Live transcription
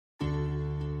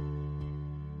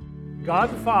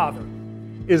God the Father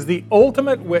is the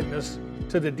ultimate witness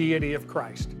to the deity of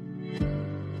Christ.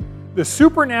 The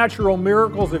supernatural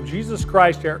miracles of Jesus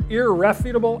Christ are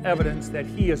irrefutable evidence that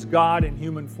He is God in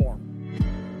human form.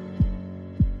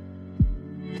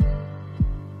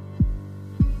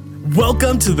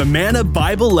 Welcome to the Manna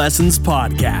Bible Lessons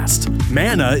Podcast.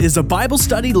 Manna is a Bible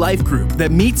study life group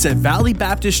that meets at Valley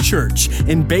Baptist Church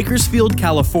in Bakersfield,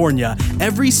 California,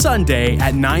 every Sunday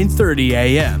at 9:30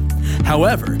 a.m.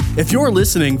 However, if you're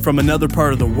listening from another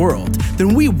part of the world,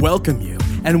 then we welcome you,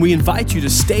 and we invite you to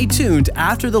stay tuned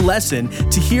after the lesson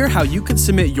to hear how you can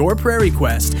submit your prayer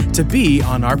request to be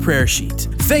on our prayer sheet.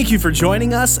 Thank you for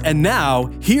joining us, and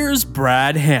now, here's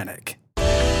Brad Hannock.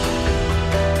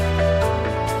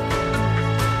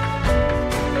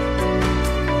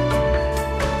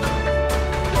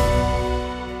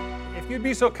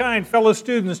 Be so kind, fellow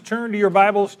students, turn to your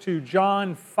Bibles to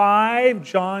John 5.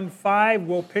 John 5,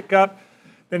 we'll pick up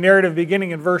the narrative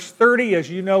beginning in verse 30. As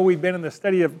you know, we've been in the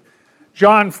study of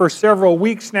John for several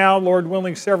weeks now. Lord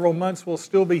willing, several months we'll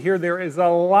still be here. There is a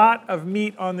lot of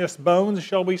meat on this bones,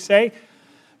 shall we say.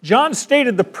 John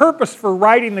stated the purpose for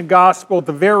writing the gospel at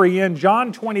the very end.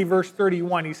 John 20, verse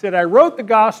 31. He said, I wrote the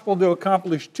gospel to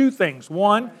accomplish two things.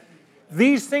 One,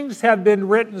 these things have been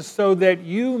written so that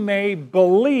you may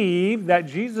believe that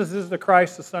Jesus is the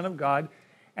Christ, the Son of God,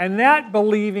 and that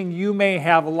believing you may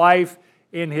have life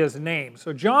in His name.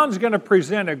 So John's going to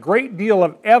present a great deal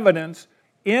of evidence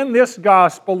in this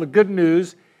gospel, the good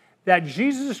news, that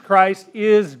Jesus Christ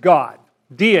is God,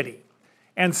 deity.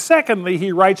 And secondly,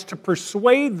 he writes to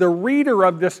persuade the reader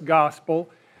of this gospel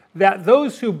that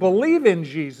those who believe in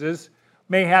Jesus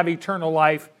may have eternal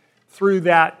life through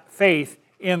that faith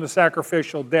in the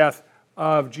sacrificial death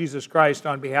of Jesus Christ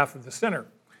on behalf of the sinner.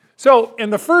 So, in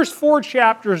the first 4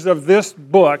 chapters of this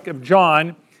book of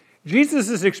John, Jesus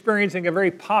is experiencing a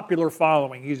very popular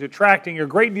following. He's attracting a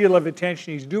great deal of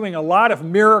attention. He's doing a lot of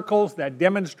miracles that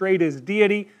demonstrate His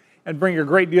deity and bring a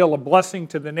great deal of blessing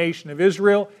to the nation of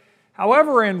Israel.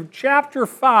 However, in chapter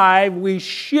 5, we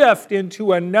shift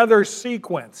into another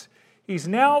sequence. He's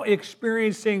now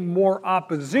experiencing more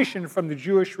opposition from the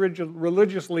Jewish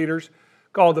religious leaders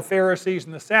called the Pharisees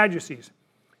and the Sadducees.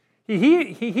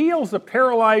 He heals a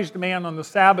paralyzed man on the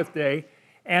Sabbath day,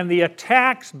 and the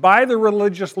attacks by the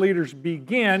religious leaders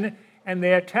begin, and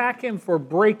they attack him for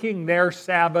breaking their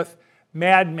Sabbath,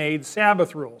 man-made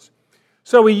Sabbath rules.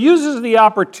 So he uses the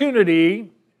opportunity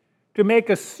to make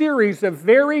a series of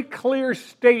very clear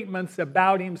statements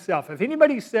about himself. If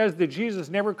anybody says that Jesus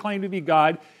never claimed to be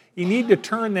God, you need to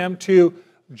turn them to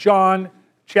John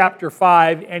chapter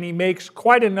 5, and he makes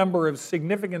quite a number of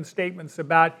significant statements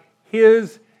about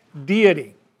His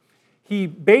deity. He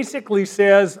basically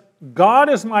says, God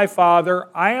is my Father,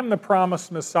 I am the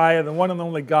promised Messiah, the one and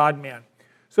only God-man.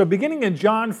 So beginning in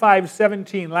John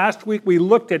 5:17, last week we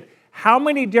looked at how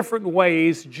many different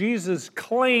ways Jesus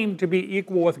claimed to be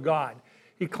equal with God.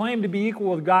 He claimed to be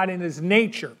equal with God in His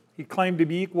nature. He claimed to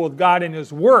be equal with God in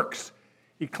His works.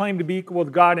 He claimed to be equal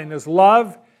with God in His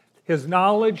love, His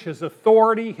knowledge, His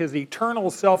authority, His eternal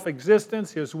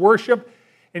self-existence, His worship,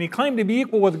 and He claimed to be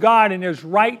equal with God in His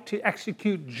right to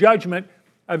execute judgment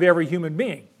of every human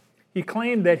being. He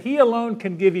claimed that He alone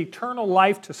can give eternal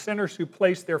life to sinners who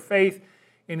place their faith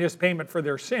in His payment for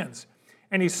their sins.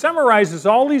 And he summarizes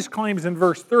all these claims in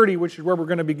verse 30, which is where we're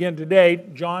going to begin today,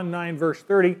 John 9, verse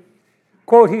 30.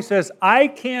 Quote, he says, I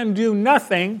can do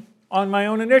nothing on my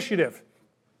own initiative.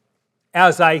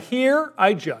 As I hear,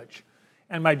 I judge.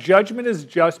 And my judgment is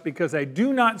just because I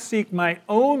do not seek my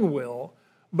own will,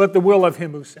 but the will of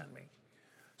Him who sent me.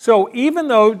 So even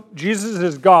though Jesus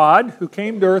is God, who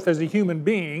came to earth as a human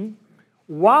being,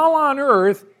 while on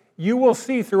earth, you will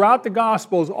see throughout the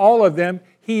Gospels, all of them,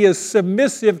 He is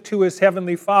submissive to His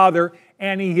heavenly Father,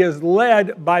 and He is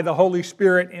led by the Holy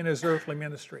Spirit in His earthly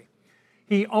ministry.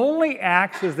 He only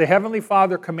acts as the heavenly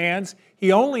Father commands.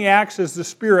 He only acts as the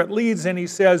Spirit leads, and He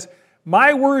says,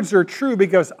 my words are true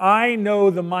because I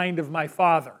know the mind of my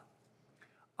Father.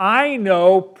 I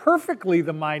know perfectly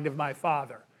the mind of my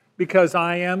Father because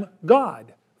I am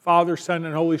God. Father, Son,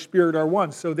 and Holy Spirit are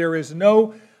one. So there is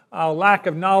no lack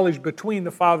of knowledge between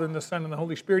the Father and the Son and the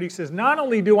Holy Spirit. He says, not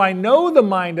only do I know the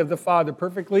mind of the Father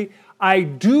perfectly, I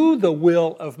do the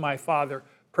will of my Father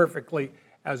perfectly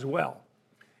as well.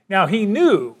 Now, He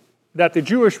knew that the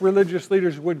Jewish religious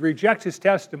leaders would reject His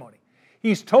testimony.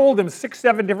 He's told them 6,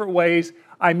 7 different ways,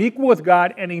 I'm equal with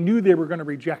God, and He knew they were going to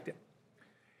reject it.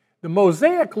 The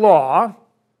Mosaic Law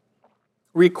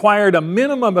required a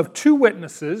minimum of 2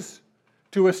 witnesses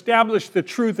to establish the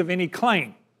truth of any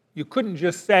claim. You couldn't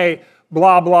just say,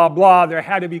 blah, blah, blah. There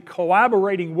had to be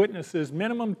collaborating witnesses,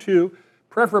 minimum 2,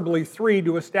 preferably 3,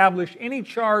 to establish any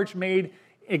charge made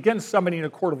against somebody in a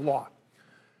court of law.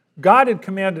 God had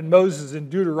commanded Moses in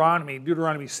Deuteronomy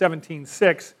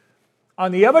 17:6,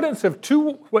 on the evidence of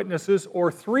 2 witnesses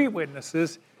or 3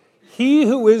 witnesses, he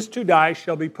who is to die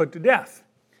shall be put to death.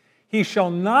 He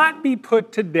shall not be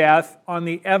put to death on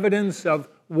the evidence of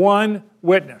 1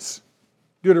 witness.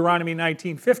 Deuteronomy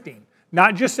 19:15.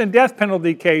 Not just in death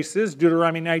penalty cases,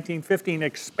 Deuteronomy 19:15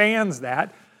 expands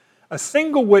that. A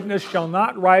single witness shall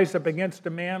not rise up against a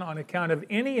man on account of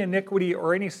any iniquity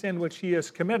or any sin which he has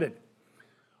committed.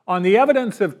 On the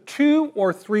evidence of 2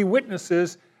 or 3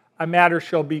 witnesses, a matter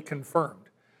shall be confirmed.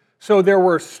 So there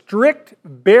were strict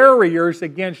barriers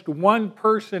against one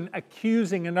person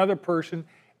accusing another person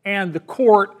and the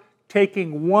court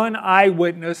taking 1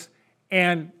 eyewitness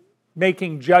and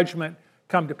making judgment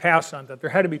come to pass on that. There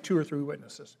had to be 2 or 3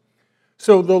 witnesses.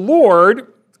 So the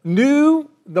Lord knew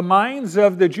the minds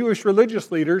of the Jewish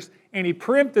religious leaders, and he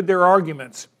preempted their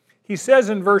arguments. He says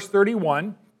in verse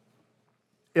 31,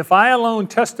 if I alone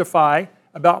testify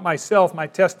about myself, my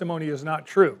testimony is not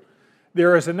true.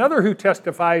 There is another who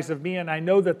testifies of me, and I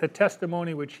know that the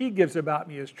testimony which he gives about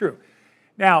me is true.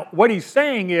 Now, what he's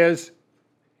saying is,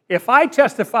 if I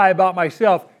testify about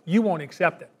myself, you won't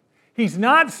accept it. He's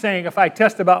not saying if I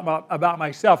testify about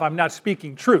myself, I'm not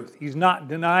speaking truth. He's not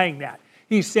denying that.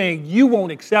 He's saying you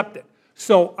won't accept it.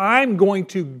 So I'm going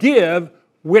to give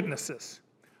witnesses.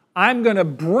 I'm going to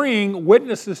bring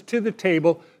witnesses to the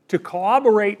table to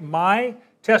corroborate my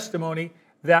testimony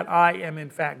that I am in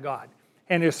fact God.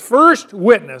 And his first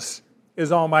witness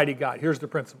is Almighty God. Here's the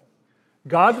principle.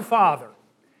 God the Father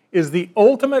is the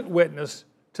ultimate witness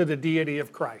to the deity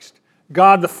of Christ.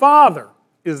 God the Father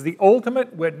is the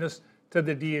ultimate witness to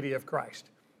the deity of Christ.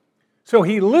 So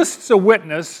he lists a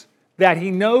witness that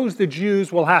he knows the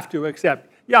Jews will have to accept.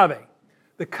 Yahweh,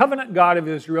 the covenant God of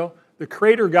Israel, the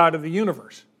creator God of the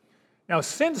universe. Now,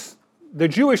 since the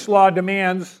Jewish law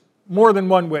demands more than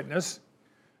 1 witness,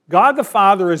 God the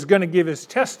Father is going to give his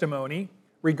testimony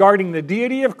regarding the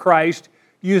deity of Christ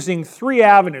using 3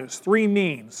 avenues, 3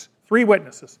 means, 3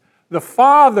 witnesses. The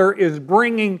Father is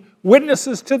bringing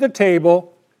witnesses to the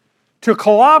table to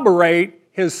corroborate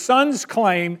his Son's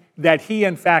claim that he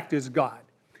in fact is God.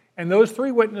 And those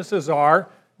 3 witnesses are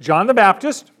John the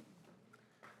Baptist,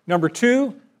 number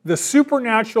 2, the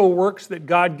supernatural works that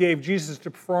God gave Jesus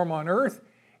to perform on earth,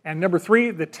 and number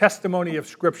 3, the testimony of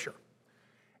Scripture,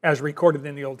 as recorded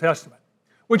in the Old Testament.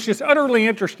 Which is utterly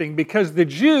interesting because the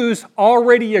Jews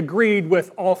already agreed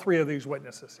with all 3 of these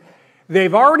witnesses.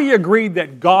 They've already agreed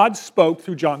that God spoke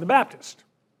through John the Baptist.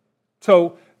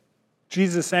 So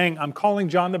Jesus is saying, I'm calling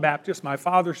John the Baptist. My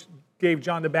Father gave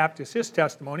John the Baptist his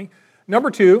testimony.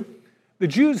 Number 2, the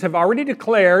Jews have already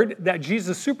declared that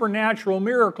Jesus' supernatural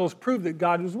miracles prove that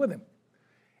God was with him.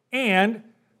 And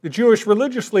the Jewish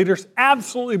religious leaders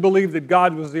absolutely believe that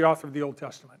God was the author of the Old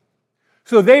Testament.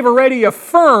 So they've already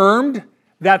affirmed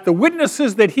that the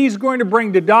witnesses that he's going to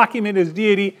bring to document his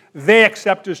deity, they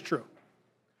accept as true.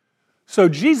 So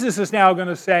Jesus is now going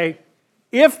to say,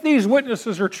 if these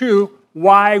witnesses are true,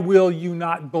 why will you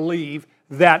not believe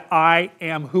that I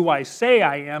am who I say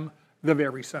I am, the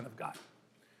very Son of God?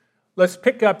 Let's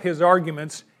pick up his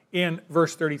arguments in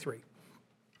verse 33.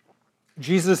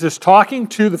 Jesus is talking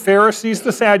to the Pharisees,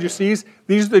 the Sadducees.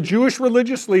 These are the Jewish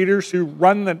religious leaders who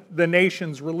run the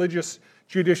nation's religious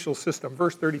judicial system.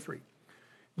 Verse 33.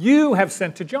 You have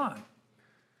sent to John,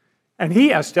 and he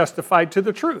has testified to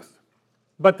the truth.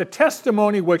 But the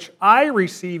testimony which I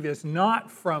receive is not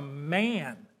from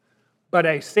man, but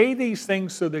I say these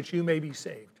things so that you may be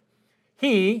saved.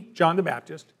 He, John the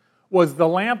Baptist, was the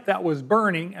lamp that was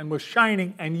burning and was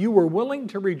shining, and you were willing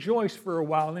to rejoice for a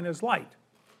while in his light.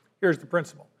 Here's the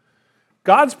principle.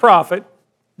 God's prophet,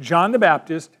 John the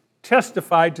Baptist,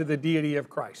 testified to the deity of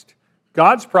Christ.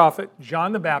 God's prophet,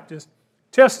 John the Baptist,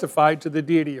 testified to the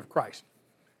deity of Christ.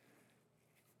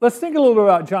 Let's think a little bit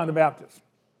about John the Baptist.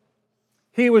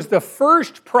 He was the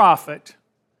first prophet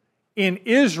in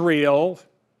Israel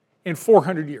in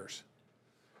 400 years.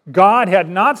 God had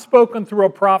not spoken through a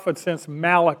prophet since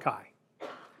Malachi.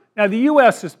 Now, the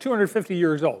U.S. is 250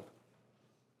 years old.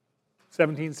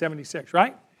 1776,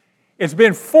 right? It's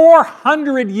been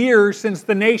 400 years since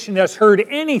the nation has heard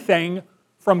anything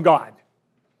from God.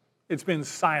 It's been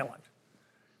silent.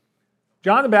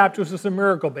 John the Baptist was a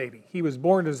miracle baby. He was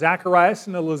born to Zacharias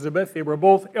and Elizabeth. They were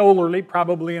both elderly,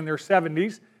 probably in their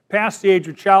 70s, past the age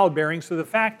of childbearing, so the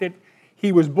fact that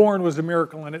he was born was a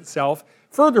miracle in itself.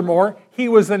 Furthermore, he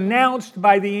was announced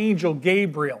by the angel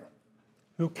Gabriel,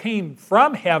 who came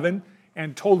from heaven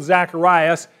and told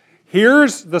Zacharias,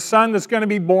 here's the son that's going to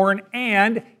be born,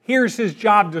 and here's his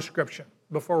job description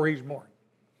before he's born.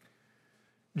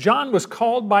 John was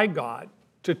called by God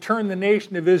to turn the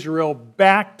nation of Israel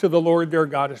back to the Lord their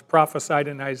God as prophesied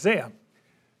in Isaiah.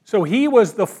 So he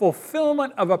was the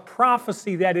fulfillment of a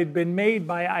prophecy that had been made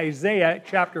by Isaiah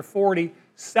chapter 40,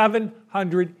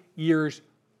 700 years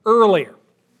earlier.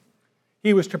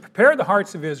 He was to prepare the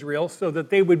hearts of Israel so that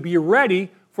they would be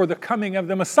ready for the coming of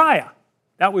the Messiah.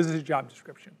 That was his job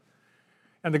description.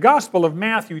 And the Gospel of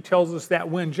Matthew tells us that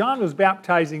when John was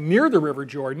baptizing near the River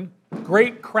Jordan,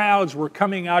 great crowds were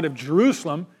coming out of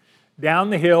Jerusalem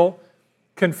down the hill,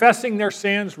 confessing their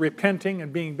sins, repenting,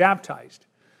 and being baptized.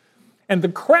 And the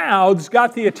crowds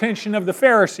got the attention of the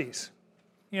Pharisees.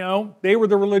 You know, they were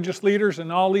the religious leaders,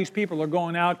 and all these people are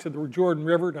going out to the Jordan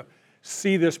River to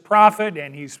see this prophet,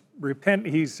 and he's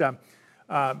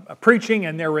preaching,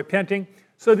 and they're repenting.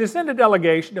 So they send a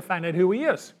delegation to find out who he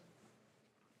is.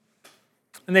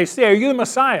 And they say, "Are you the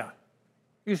Messiah?"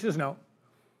 He says, "No."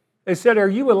 They said, "Are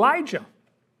you Elijah?"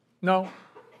 "No."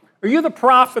 "Are you the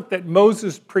prophet that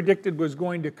Moses predicted was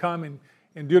going to come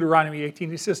in Deuteronomy 18?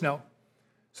 He says, "No."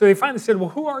 So they finally said, "Well,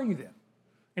 who are you then?"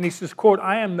 And he says, quote,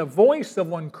 "I am the voice of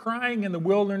one crying in the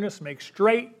wilderness, make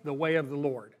straight the way of the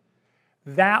Lord."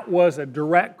 That was a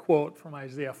direct quote from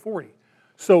Isaiah 40.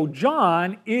 So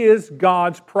John is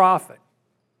God's prophet,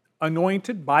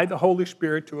 anointed by the Holy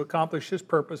Spirit to accomplish his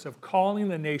purpose of calling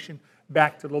the nation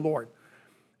back to the Lord.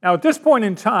 Now, at this point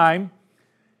in time,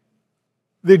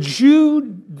 the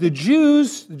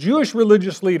Jewish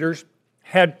religious leaders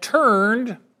had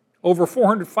turned, over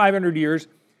 400, 500 years,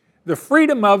 the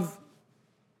freedom of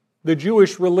the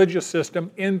Jewish religious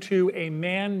system into a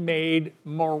man-made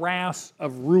morass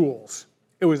of rules.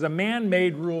 It was a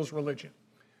man-made rules religion.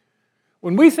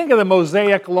 When we think of the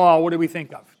Mosaic Law, what do we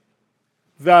think of?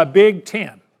 The Big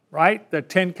Ten, right? The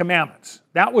Ten Commandments.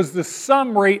 That was the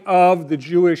summary of the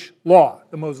Jewish law,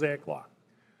 the Mosaic Law.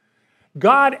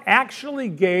 God actually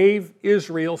gave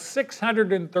Israel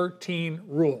 613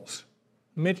 rules.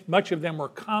 Much of them were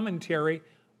commentary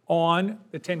on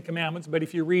the Ten Commandments, but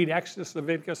if you read Exodus,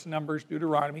 Leviticus, Numbers,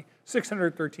 Deuteronomy,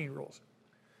 613 rules.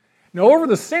 Now, over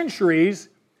the centuries,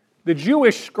 the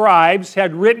Jewish scribes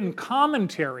had written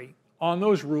commentary on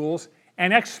those rules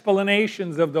and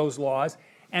explanations of those laws,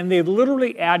 and they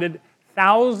literally added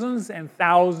thousands and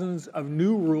thousands of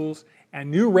new rules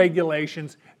and new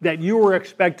regulations that you were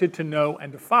expected to know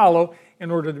and to follow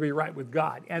in order to be right with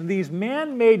God. And these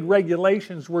man-made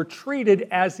regulations were treated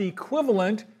as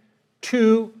equivalent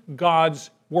to God's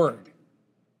Word.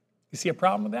 You see a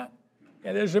problem with that?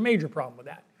 Yeah, there's a major problem with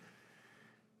that.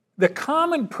 The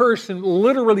common person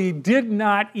literally did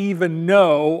not even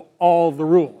know all the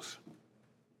rules,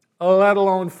 let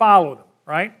alone follow them,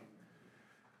 right?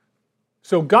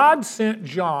 So God sent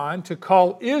John to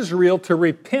call Israel to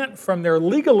repent from their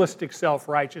legalistic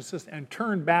self-righteousness and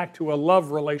turn back to a love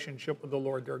relationship with the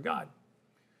Lord their God.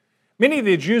 Many of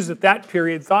the Jews at that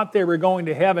period thought they were going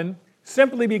to heaven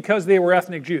simply because they were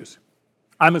ethnic Jews.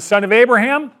 I'm a son of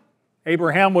Abraham.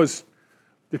 Abraham was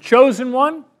the chosen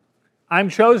one. I'm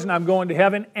chosen, I'm going to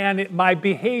heaven, and my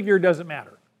behavior doesn't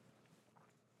matter.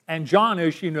 And John,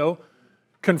 as you know,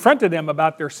 confronted them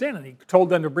about their sin, and he told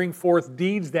them to bring forth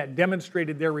deeds that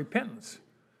demonstrated their repentance.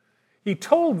 He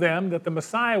told them that the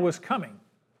Messiah was coming.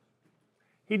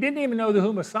 He didn't even know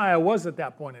who Messiah was at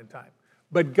that point in time.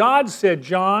 But God said,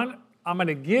 "John, I'm going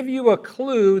to give you a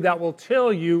clue that will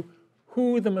tell you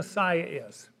who the Messiah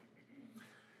is.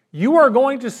 You are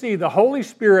going to see the Holy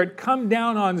Spirit come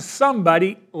down on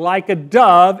somebody like a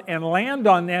dove and land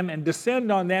on them and descend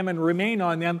on them and remain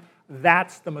on them.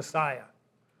 That's the Messiah."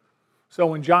 So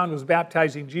when John was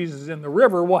baptizing Jesus in the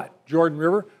river, what? Jordan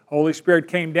River, Holy Spirit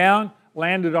came down,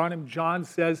 landed on him. John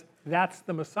says, "That's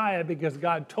the Messiah because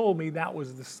God told me that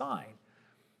was the sign."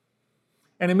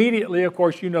 And immediately, of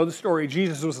course, you know the story.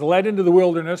 Jesus was led into the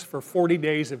wilderness for 40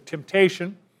 days of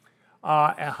temptation,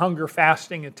 hunger,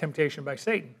 fasting, and temptation by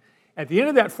Satan. At the end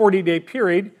of that 40-day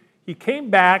period, he came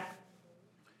back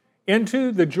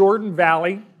into the Jordan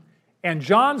Valley, and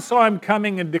John saw him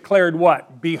coming and declared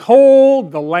what?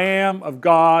 "Behold the Lamb of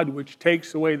God, which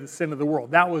takes away the sin of the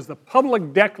world." That was the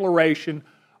public declaration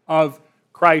of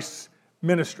Christ's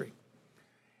ministry.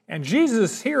 And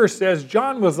Jesus here says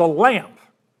John was a lamp.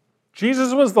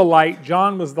 Jesus was the light,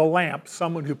 John was the lamp,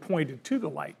 someone who pointed to the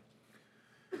light.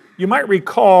 You might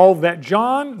recall that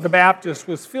John the Baptist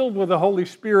was filled with the Holy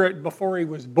Spirit before he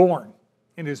was born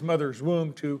in his mother's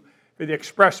womb for the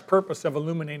express purpose of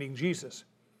illuminating Jesus.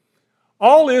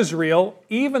 All Israel,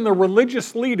 even the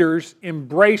religious leaders,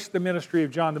 embraced the ministry of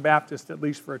John the Baptist, at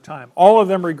least for a time. All of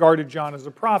them regarded John as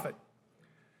a prophet.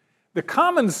 The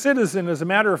common citizen, as a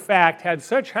matter of fact, had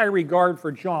such high regard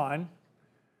for John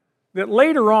that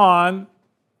later on,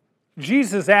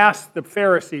 Jesus asked the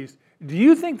Pharisees, do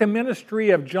you think the ministry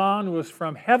of John was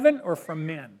from heaven or from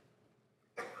men?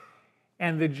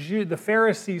 And the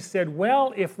Pharisees said,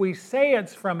 well, if we say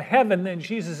it's from heaven, then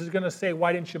Jesus is going to say,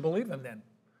 why didn't you believe him then?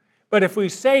 But if we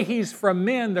say he's from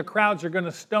men, the crowds are going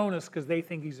to stone us because they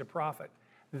think he's a prophet.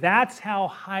 That's how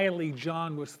highly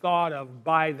John was thought of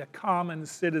by the common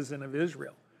citizen of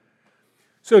Israel.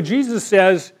 So Jesus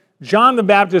says, John the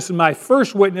Baptist is my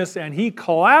first witness, and he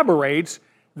collaborates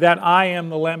that I am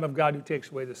the Lamb of God who takes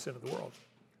away the sin of the world.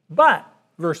 But,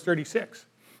 verse 36,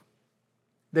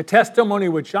 the testimony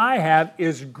which I have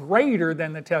is greater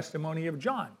than the testimony of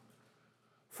John.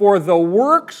 For the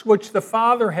works which the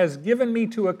Father has given me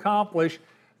to accomplish,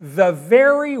 the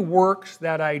very works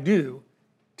that I do,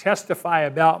 testify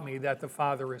about me that the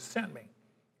Father has sent me.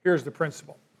 Here's the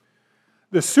principle.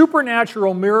 The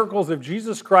supernatural miracles of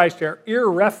Jesus Christ are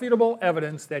irrefutable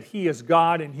evidence that he is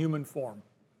God in human form.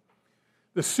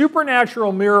 The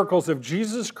supernatural miracles of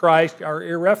Jesus Christ are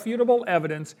irrefutable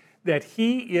evidence that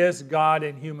he is God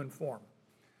in human form.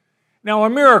 Now, a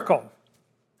miracle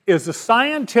is a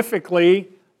scientifically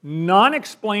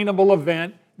non-explainable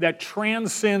event that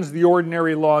transcends the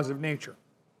ordinary laws of nature.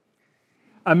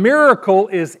 A miracle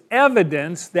is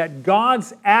evidence that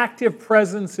God's active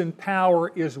presence and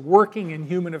power is working in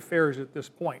human affairs at this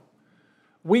point.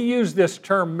 We use this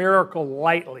term miracle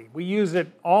lightly. We use it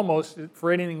almost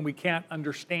for anything we can't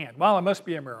understand. Well, it must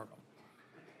be a miracle.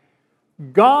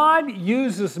 God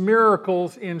uses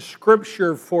miracles in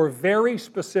Scripture for very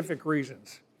specific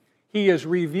reasons. He is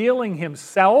revealing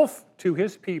himself to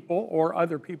his people or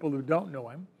other people who don't know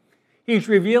him. He's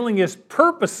revealing his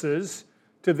purposes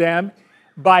to them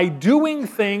by doing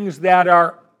things that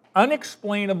are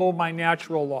unexplainable by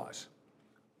natural laws.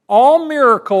 All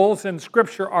miracles in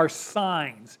Scripture are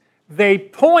signs. They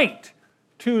point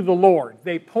to the Lord.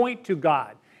 They point to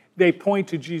God. They point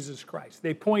to Jesus Christ.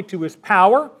 They point to his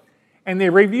power, and they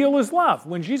reveal his love.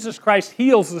 When Jesus Christ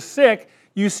heals the sick,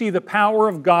 you see the power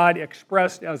of God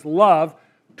expressed as love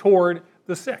toward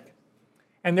the sick.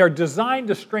 And they're designed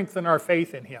to strengthen our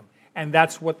faith in him. And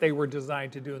that's what they were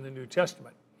designed to do in the New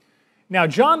Testament. Now,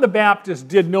 John the Baptist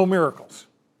did no miracles.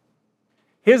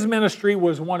 His ministry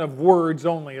was one of words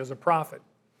only as a prophet.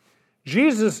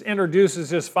 Jesus introduces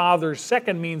his Father's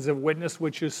second means of witness,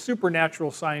 which is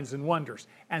supernatural signs and wonders.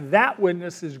 And that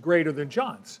witness is greater than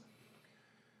John's.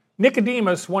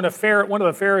 Nicodemus, one of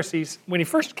the Pharisees, when he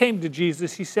first came to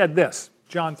Jesus, he said this,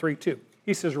 John 3:2.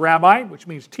 He says, Rabbi, which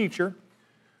means teacher,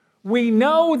 we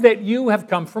know that you have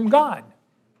come from God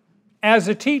as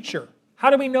a teacher. How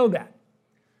do we know that?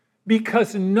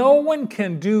 Because no one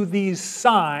can do these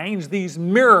signs, these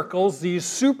miracles, these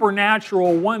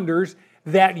supernatural wonders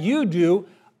that you do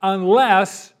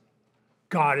unless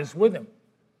God is with him.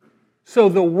 So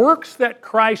the works that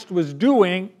Christ was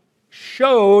doing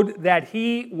showed that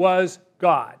he was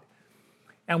God.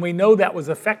 And we know that was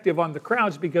effective on the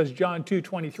crowds because John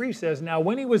 2:23 says, now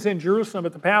when he was in Jerusalem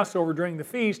at the Passover during the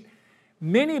feast,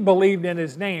 many believed in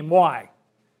his name. Why?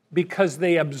 Because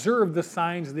they observed the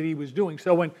signs that he was doing.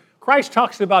 So when Christ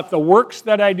talks about the works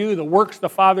that I do, the works the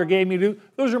Father gave me to do,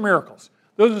 those are miracles.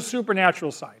 Those are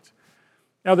supernatural signs.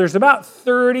 Now there's about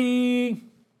 36,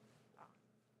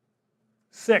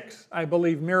 I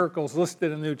believe, miracles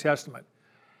listed in the New Testament.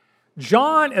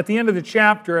 John, at the end of the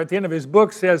chapter, at the end of his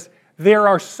book, says, there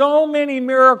are so many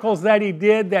miracles that he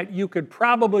did that you could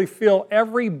probably fill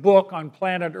every book on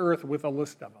planet Earth with a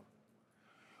list of them.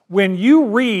 When you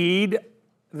read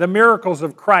the miracles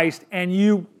of Christ and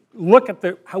you look at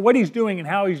what he's doing and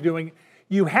how he's doing,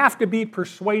 you have to be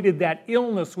persuaded that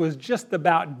illness was just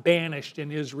about banished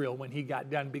in Israel when he got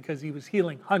done because he was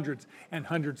healing hundreds and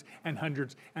hundreds and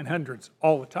hundreds and hundreds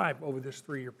all the time over this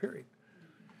 3-year period.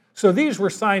 So these were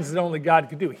signs that only God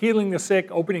could do. Healing the sick,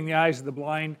 opening the eyes of the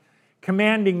blind,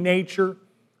 commanding nature,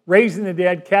 raising the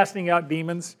dead, casting out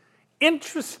demons.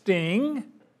 Interesting,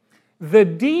 the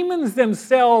demons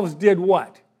themselves did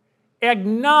what?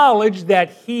 Acknowledged that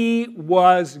he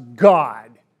was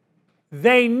God.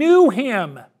 They knew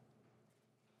him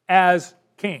as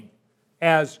king,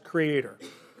 as creator.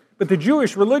 But the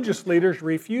Jewish religious leaders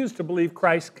refused to believe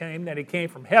Christ came, that he came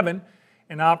from heaven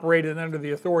and operated under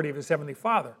the authority of his heavenly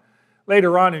Father.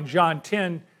 Later on in John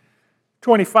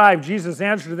 10:25, Jesus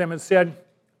answered them and said,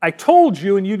 I told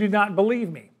you and you did not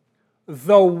believe me.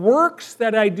 The works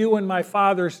that I do in my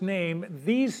Father's name,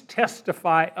 these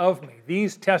testify of me.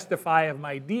 These testify of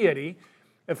my deity.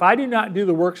 If I do not do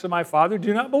the works of my Father,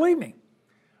 do not believe me.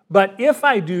 But if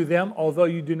I do them, although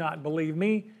you do not believe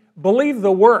me, believe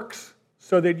the works,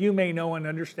 so that you may know and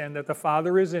understand that the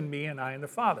Father is in me and I in the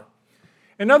Father.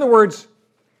 In other words,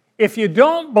 If you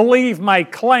don't believe my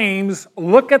claims,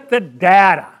 look at the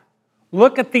data.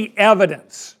 Look at the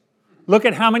evidence. Look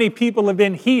at how many people have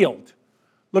been healed.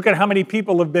 Look at how many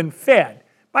people have been fed.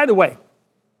 By the way,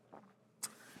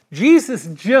 Jesus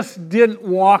just didn't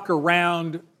walk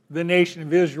around the nation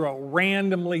of Israel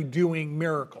randomly doing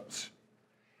miracles.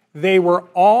 They were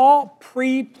all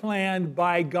pre-planned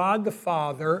by God the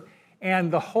Father, and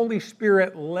the Holy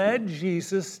Spirit led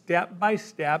Jesus step by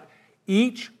step,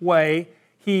 each way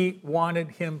He wanted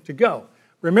Him to go.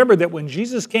 Remember that when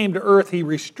Jesus came to earth, He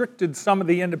restricted some of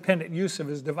the independent use of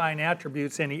His divine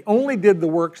attributes, and He only did the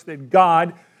works that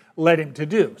God led Him to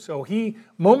do. So He,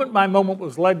 moment by moment,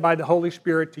 was led by the Holy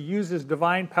Spirit to use His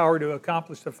divine power to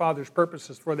accomplish the Father's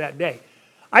purposes for that day.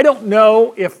 I don't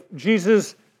know if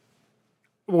Jesus...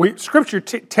 Scripture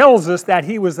tells us that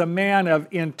He was a man of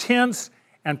intense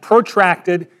and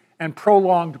protracted and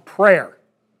prolonged prayer.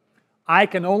 I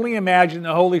can only imagine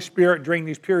the Holy Spirit during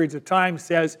these periods of time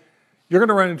says, you're going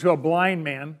to run into a blind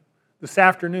man this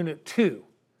afternoon at 2.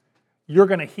 You're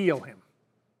going to heal him.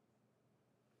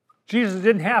 Jesus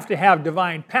didn't have to have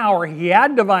divine power. He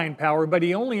had divine power, but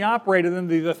He only operated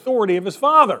under the authority of His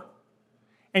Father.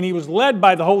 And He was led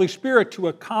by the Holy Spirit to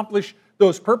accomplish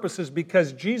those purposes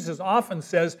because Jesus often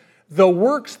says, the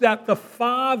works that the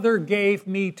Father gave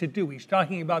me to do. He's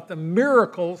talking about the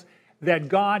miracles that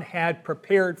God had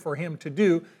prepared for Him to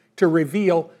do to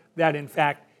reveal that, in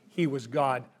fact, He was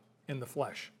God in the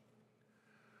flesh.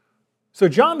 So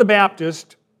John the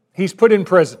Baptist, he's put in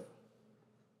prison.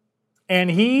 And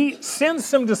he sends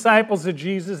some disciples to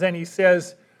Jesus and he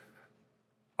says,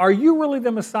 are you really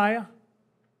the Messiah?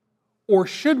 Or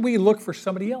should we look for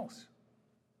somebody else?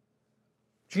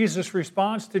 Jesus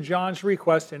responds to John's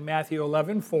request in Matthew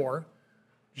 11:4.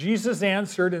 Jesus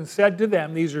answered and said to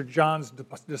them, these are John's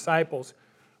disciples,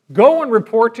 go and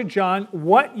report to John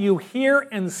what you hear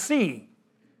and see.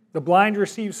 The blind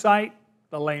receive sight,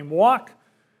 the lame walk,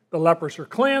 the lepers are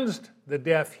cleansed, the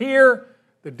deaf hear,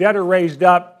 the dead are raised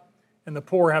up, and the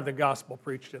poor have the gospel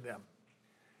preached to them.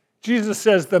 Jesus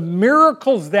says, the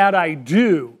miracles that I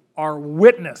do are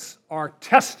witness, are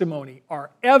testimony,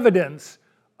 are evidence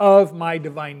of my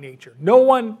divine nature. No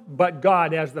one but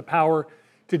God has the power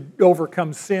to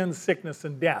overcome sin, sickness,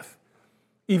 and death.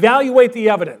 Evaluate the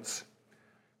evidence.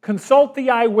 Consult the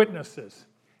eyewitnesses.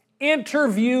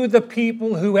 Interview the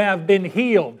people who have been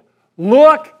healed.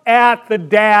 Look at the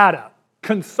data.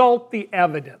 Consult the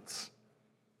evidence.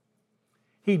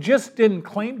 He just didn't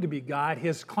claim to be God.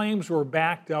 His claims were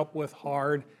backed up with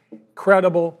hard,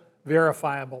 credible,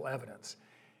 verifiable evidence.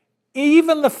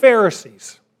 Even the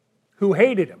Pharisees, who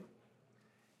hated Him,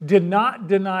 did not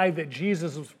deny that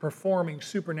Jesus was performing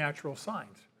supernatural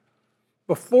signs.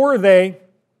 Before they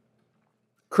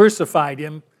crucified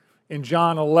Him in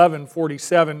John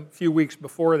 11:47, a few weeks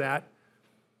before that,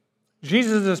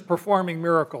 Jesus is performing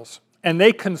miracles. And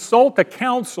they consult a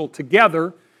council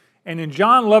together, and in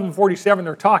John 11:47,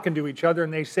 they're talking to each other,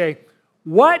 and they say,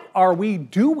 what are we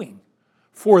doing?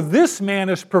 For this man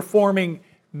is performing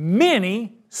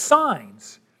many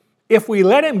signs. If we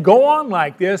let him go on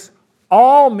like this,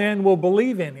 all men will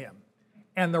believe in him,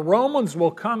 and the Romans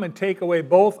will come and take away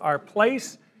both our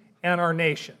place and our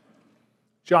nation.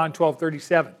 John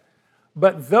 12:37.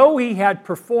 But though he had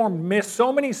performed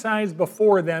so many signs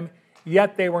before them,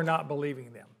 yet they were not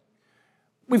believing them.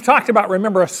 We've talked about,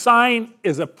 remember, a sign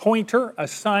is a pointer. A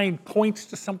sign points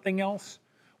to something else.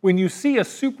 When you see a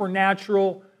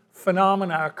supernatural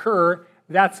phenomena occur,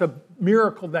 that's a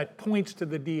miracle that points to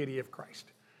the deity of Christ.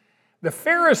 The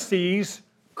Pharisees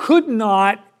could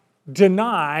not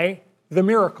deny the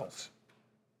miracles.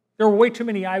 There were way too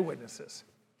many eyewitnesses.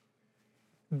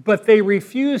 But they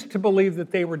refused to believe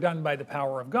that they were done by the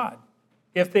power of God.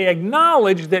 If they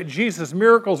acknowledged that Jesus'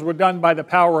 miracles were done by the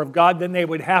power of God, then they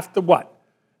would have to what?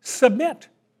 Submit,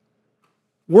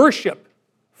 worship,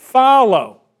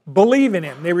 follow, believe in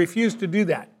Him. They refused to do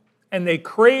that. And they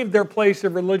craved their place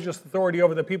of religious authority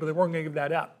over the people. They weren't going to give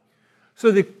that up.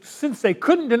 So since they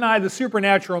couldn't deny the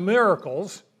supernatural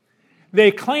miracles,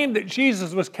 they claimed that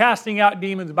Jesus was casting out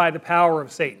demons by the power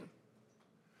of Satan.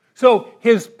 So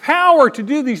His power to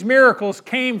do these miracles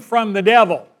came from the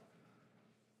devil,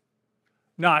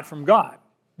 not from God.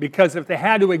 Because if they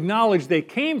had to acknowledge they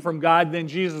came from God, then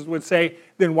Jesus would say,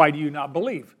 then why do you not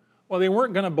believe? Well, they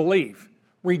weren't going to believe,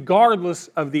 regardless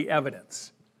of the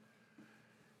evidence.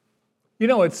 You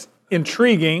know, it's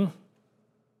intriguing.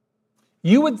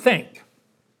 You would think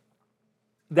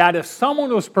that if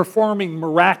someone was performing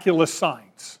miraculous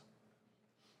signs,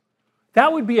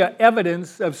 that would be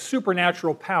evidence of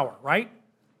supernatural power, right?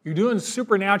 You're doing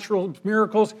supernatural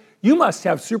miracles, you must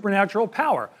have supernatural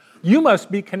power. You must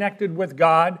be connected with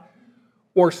God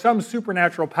or some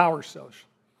supernatural power source,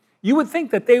 you would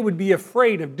think that they would be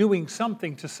afraid of doing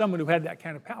something to someone who had that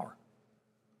kind of power.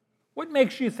 What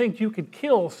makes you think you could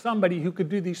kill somebody who could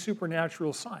do these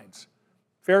supernatural signs?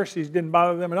 Pharisees didn't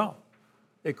bother them at all.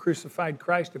 They crucified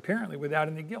Christ apparently without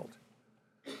any guilt.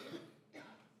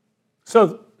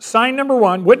 So sign number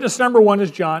one, witness number one is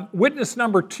John. Witness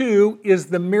number two is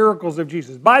the miracles of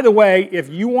Jesus. By the way, if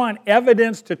you want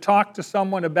evidence to talk to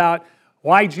someone about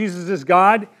why Jesus is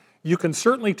God, you can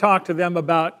certainly talk to them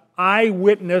about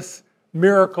eyewitness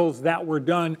miracles that were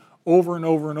done over and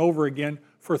over and over again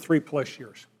for 3+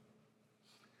 years.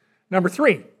 Number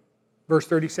 3, verse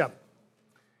 37.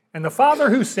 And the Father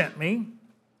who sent me,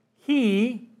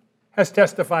 he has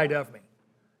testified of me.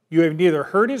 You have neither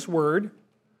heard his word,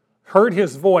 heard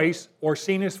his voice, or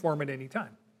seen his form at any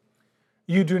time.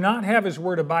 You do not have his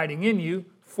word abiding in you,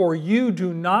 for you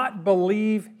do not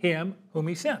believe him whom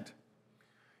he sent.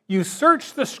 You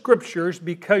search the Scriptures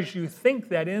because you think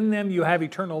that in them you have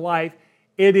eternal life.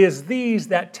 It is these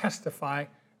that testify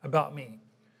about me.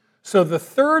 So the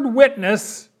third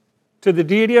witness to the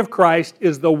deity of Christ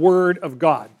is the Word of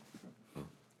God.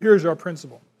 Here's our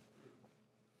principle.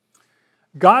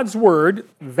 God's Word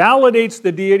validates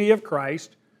the deity of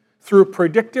Christ through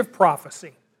predictive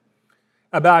prophecy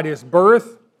about his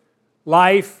birth,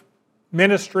 life,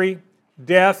 ministry,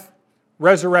 death,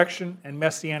 resurrection, and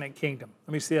messianic kingdom.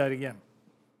 Let me say that again.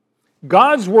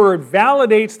 God's Word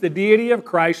validates the deity of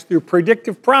Christ through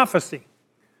predictive prophecy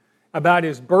about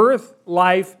his birth,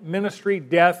 life, ministry,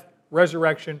 death,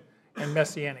 resurrection, and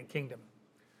messianic kingdom.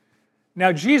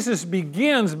 Now, Jesus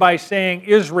begins by saying,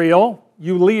 Israel,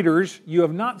 you leaders, you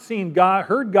have not seen God,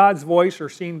 heard God's voice or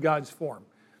seen God's form.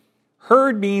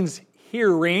 Heard means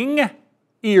hearing,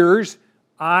 ears.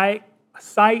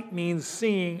 Sight means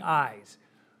seeing, eyes.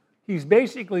 He's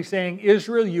basically saying,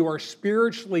 Israel, you are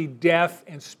spiritually deaf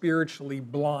and spiritually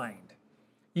blind.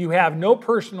 You have no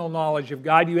personal knowledge of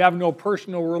God. You have no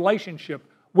personal relationship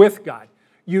with God.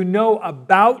 You know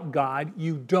about God.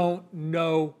 You don't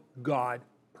know God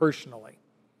personally.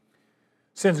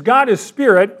 Since God is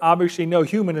spirit, obviously no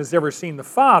human has ever seen the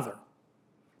Father.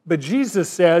 But Jesus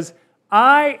says,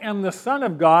 I am the Son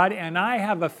of God and I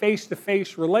have a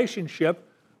face-to-face relationship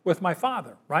with my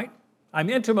Father, right? I'm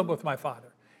intimate with my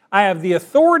Father. I have the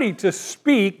authority to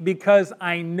speak because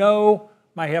I know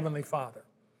my Heavenly Father.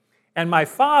 And my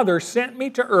Father sent me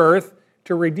to earth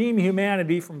to redeem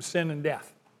humanity from sin and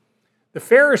death. The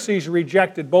Pharisees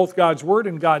rejected both God's Word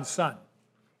and God's Son.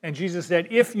 And Jesus said,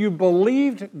 if you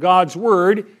believed God's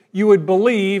Word, you would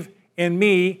believe in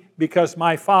me because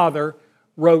my Father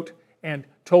wrote and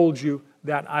told you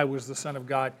that I was the Son of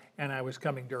God and I was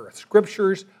coming to earth.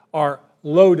 Scriptures are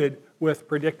loaded with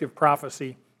predictive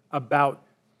prophecy about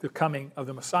the coming of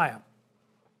the Messiah.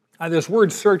 Now, this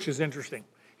word search is interesting.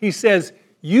 He says,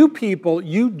 you people,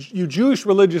 you Jewish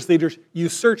religious leaders, you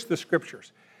search the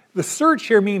Scriptures. The search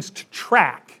here means to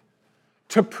track,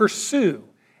 to pursue,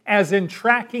 as in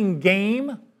tracking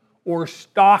game or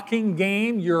stalking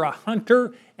game. You're a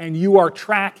hunter and you are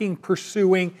tracking,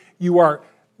 pursuing. You are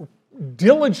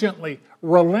diligently,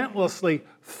 relentlessly,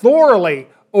 thoroughly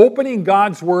opening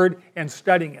God's Word and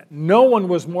studying it. No one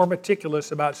was more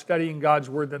meticulous about studying God's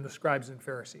Word than the scribes and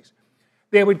Pharisees.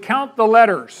 They would count the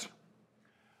letters,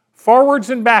 forwards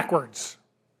and backwards.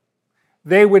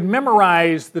 They would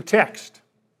memorize the text.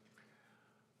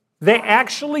 They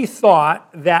actually thought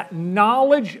that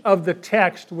knowledge of the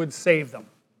text would save them.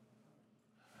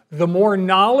 The more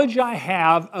knowledge I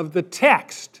have of the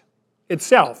text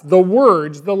itself, the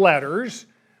words, the letters,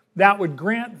 that would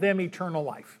grant them eternal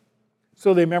life.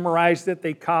 So they memorized it,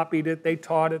 they copied it, they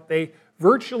taught it, they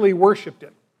virtually worshiped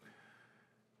it.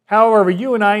 However,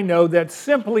 you and I know that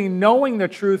simply knowing the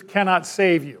truth cannot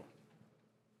save you.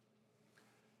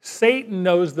 Satan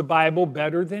knows the Bible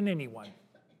better than anyone.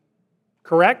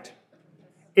 Correct?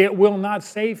 It will not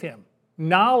save him.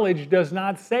 Knowledge does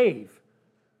not save.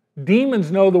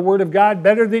 Demons know the Word of God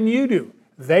better than you do.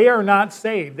 They are not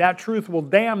saved. That truth will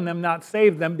damn them, not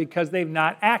save them, because they've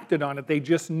not acted on it. They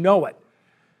just know it.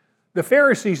 The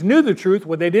Pharisees knew the truth.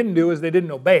 What they didn't do is they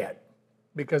didn't obey it,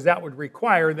 because that would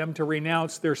require them to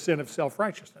renounce their sin of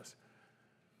self-righteousness.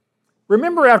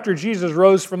 Remember after Jesus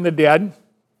rose from the dead,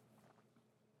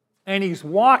 and he's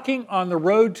walking on the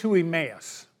road to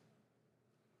Emmaus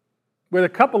with a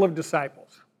couple of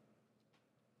disciples.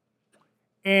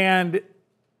 And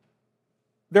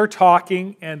they're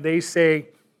talking, and they say,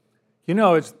 you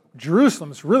know,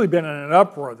 Jerusalem's really been in an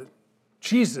uproar that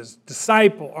Jesus,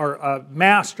 disciple, or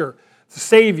master, the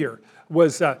Savior,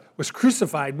 was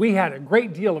crucified. We had a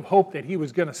great deal of hope that he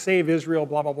was going to save Israel,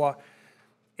 blah, blah, blah.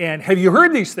 And have you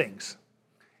heard these things?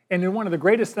 And in one of the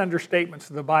greatest understatements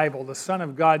of the Bible, the Son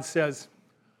of God says,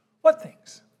 what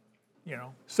things?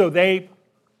 So they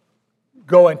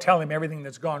go and tell him everything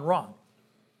that's gone wrong.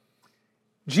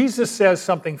 Jesus says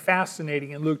something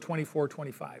fascinating in Luke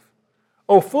 24:25.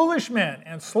 O foolish men,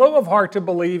 and slow of heart to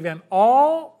believe in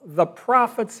all the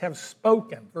prophets have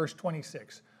spoken. Verse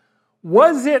 26.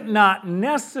 Was it not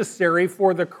necessary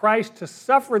for the Christ to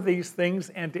suffer these things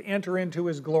and to enter into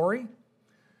his glory?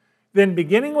 Then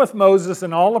beginning with Moses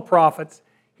and all the prophets,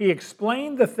 he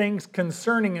explained the things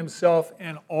concerning himself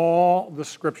in all the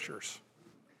scriptures.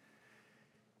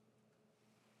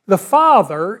 The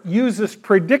Father uses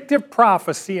predictive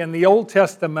prophecy in the Old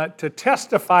Testament to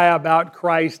testify about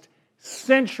Christ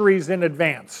centuries in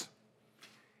advance.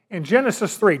 In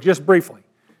Genesis 3, just briefly,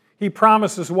 he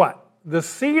promises what? The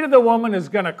seed of the woman is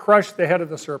going to crush the head of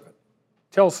the serpent.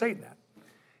 Tells Satan that.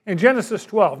 In Genesis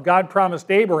 12, God promised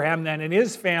Abraham that in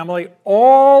his family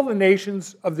all the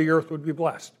nations of the earth would be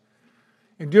blessed.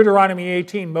 In Deuteronomy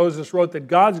 18, Moses wrote that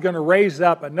God's going to raise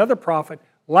up another prophet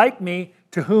like me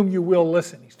to whom you will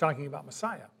listen. He's talking about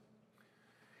Messiah.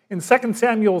 In 2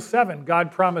 Samuel 7,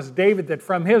 God promised David that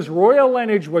from his royal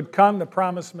lineage would come the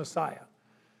promised Messiah.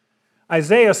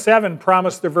 Isaiah 7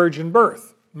 promised the virgin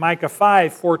birth. Micah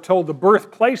 5 foretold the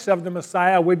birthplace of the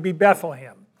Messiah would be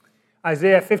Bethlehem.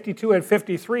 Isaiah 52 and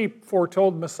 53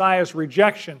 foretold Messiah's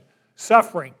rejection,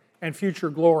 suffering, and future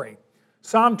glory.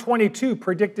 Psalm 22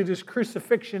 predicted his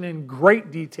crucifixion in great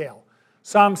detail.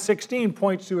 Psalm 16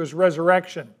 points to his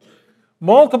resurrection.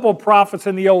 Multiple prophets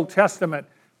in the Old Testament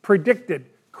predicted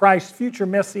Christ's future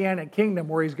messianic kingdom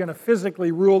where he's going to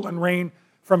physically rule and reign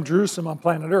from Jerusalem on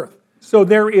planet Earth. So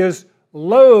there is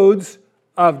loads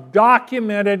of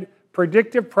documented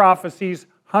predictive prophecies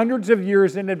hundreds of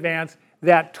years in advance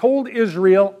that told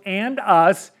Israel and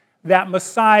us that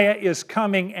Messiah is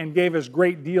coming and gave us a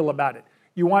great deal about it.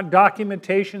 You want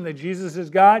documentation that Jesus is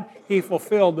God? He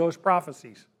fulfilled those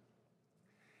prophecies.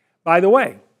 By the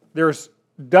way, there's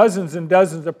dozens and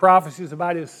dozens of prophecies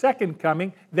about his second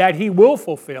coming that he will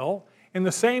fulfill in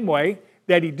the same way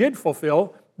that he did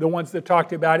fulfill the ones that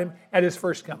talked about him at his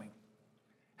first coming.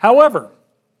 However,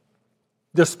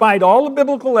 despite all the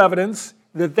biblical evidence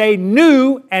that they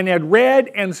knew and had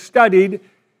read and studied,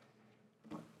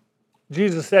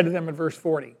 Jesus said to them in verse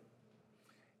 40,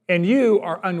 and you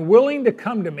are unwilling to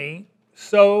come to me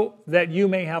so that you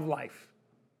may have life.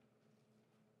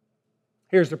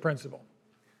 Here's the principle.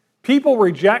 People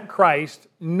reject Christ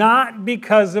not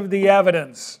because of the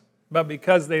evidence, but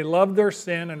because they love their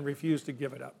sin and refuse to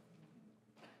give it up.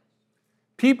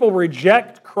 People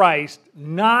reject Christ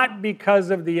not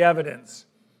because of the evidence,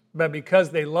 but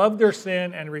because they love their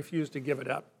sin and refuse to give it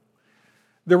up.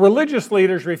 The religious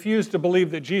leaders refused to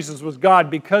believe that Jesus was God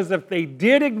because if they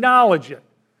did acknowledge it,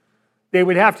 they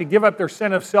would have to give up their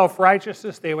sin of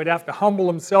self-righteousness, they would have to humble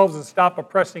themselves and stop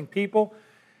oppressing people,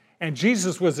 and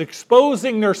Jesus was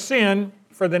exposing their sin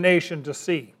for the nation to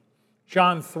see.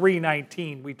 John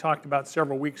 3:19, we talked about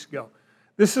several weeks ago.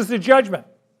 This is the judgment,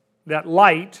 that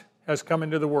light has come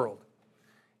into the world.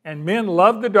 And men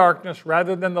loved the darkness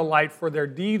rather than the light, for their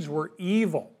deeds were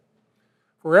evil.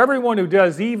 For everyone who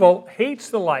does evil hates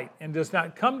the light and does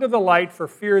not come to the light for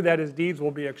fear that his deeds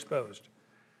will be exposed.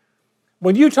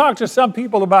 When you talk to some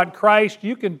people about Christ,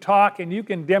 you can talk and you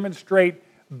can demonstrate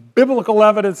biblical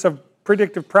evidence of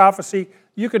predictive prophecy.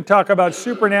 You can talk about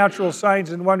supernatural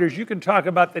signs and wonders. You can talk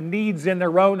about the needs in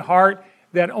their own heart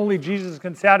that only Jesus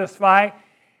can satisfy.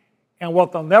 And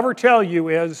what they'll never tell you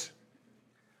is,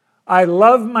 I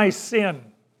love my sin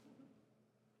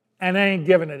and I ain't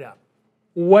giving it up.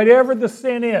 Whatever the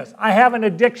sin is. I have an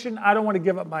addiction. I don't want to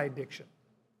give up my addiction.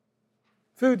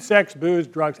 Food, sex, booze,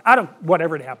 drugs.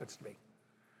 Whatever it happens to be.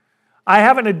 I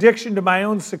have an addiction to my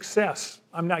own success.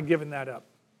 I'm not giving that up.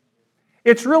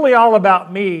 It's really all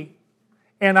about me,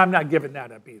 and I'm not giving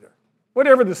that up either.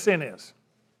 Whatever the sin is.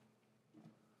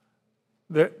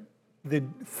 The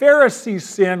Pharisees'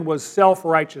 sin was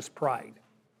self-righteous pride.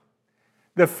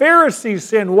 The Pharisees'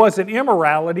 sin wasn't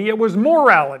immorality, it was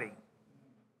morality.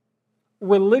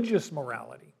 Religious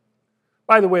morality.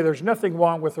 By the way, there's nothing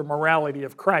wrong with the morality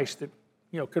of Christ that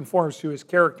conforms to his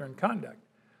character and conduct.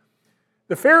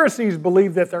 The Pharisees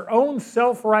believed that their own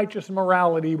self-righteous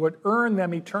morality would earn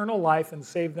them eternal life and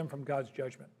save them from God's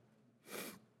judgment.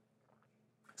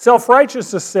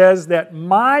 Self-righteousness says that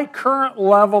my current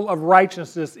level of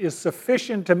righteousness is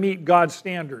sufficient to meet God's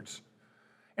standards,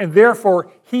 and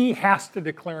therefore he has to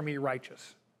declare me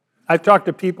righteous. I've talked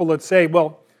to people that say,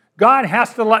 well, God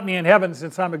has to let me in heaven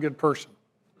since I'm a good person.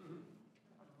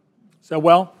 So,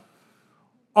 well,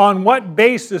 on what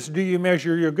basis do you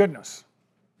measure your goodness?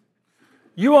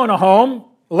 You own a home,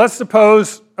 let's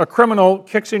suppose a criminal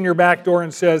kicks in your back door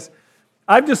and says,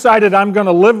 I've decided I'm going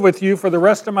to live with you for the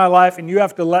rest of my life, and you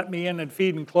have to let me in and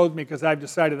feed and clothe me because I've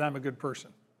decided I'm a good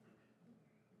person.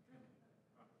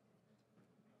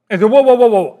 And I said,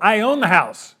 whoa, I own the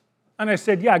house. And I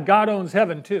said, yeah, God owns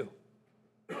heaven too.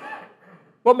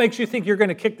 What makes you think you're going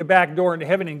to kick the back door into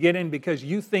heaven and get in because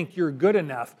you think you're good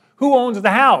enough? Who owns the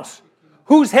house?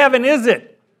 Whose heaven is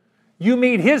it? You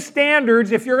meet His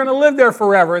standards if you're going to live there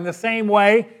forever. In the same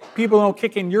way, people don't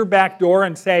kick in your back door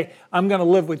and say, I'm going to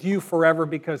live with you forever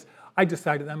because I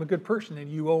decided I'm a good person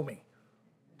and you owe me.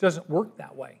 It doesn't work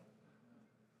that way.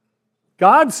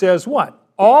 God says what?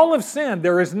 All have sinned.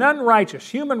 There is none righteous.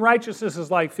 Human righteousness is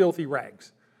like filthy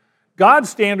rags. God's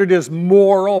standard is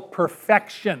moral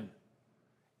perfection.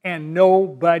 And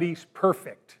nobody's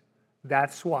perfect.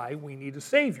 That's why we need a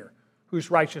Savior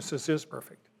whose righteousness is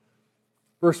perfect.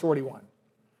 Verse 41.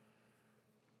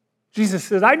 Jesus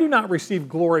says, I do not receive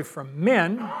glory from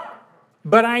men,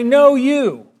 but I know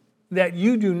you, that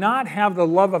you do not have the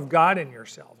love of God in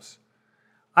yourselves.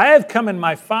 I have come in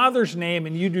my Father's name,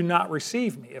 and you do not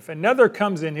receive me. If another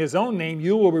comes in his own name,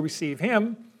 you will receive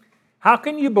him. How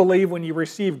can you believe when you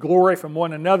receive glory from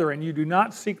one another and you do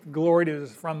not seek the glory that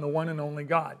is from the one and only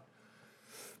God?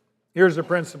 Here's the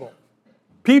principle.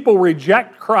 People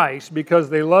reject Christ because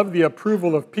they love the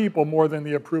approval of people more than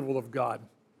the approval of God.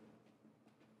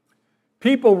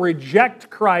 People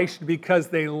reject Christ because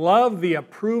they love the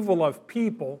approval of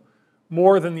people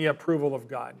more than the approval of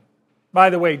God.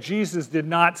 By the way, Jesus did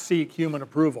not seek human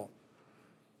approval,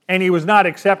 and He was not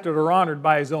accepted or honored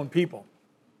by His own people.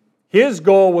 His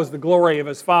goal was the glory of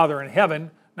His Father in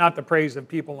heaven, not the praise of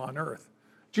people on earth.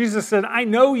 Jesus said, I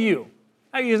know you.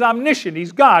 He's omniscient.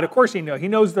 He's God. Of course He knows. He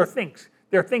knows their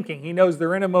thinking. He knows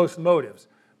their innermost motives.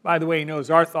 By the way, He knows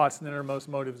our thoughts and innermost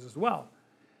motives as well.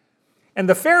 And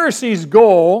the Pharisees'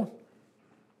 goal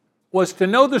was to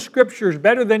know the Scriptures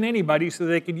better than anybody so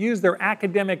they could use their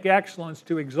academic excellence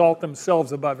to exalt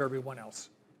themselves above everyone else.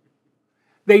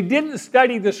 They didn't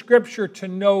study the Scripture to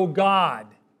know God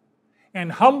and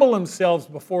humble themselves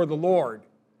before the Lord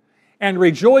and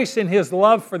rejoice in His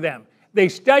love for them. They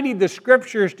studied the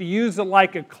Scriptures to use it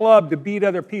like a club to beat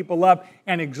other people up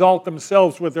and exalt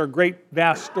themselves with their great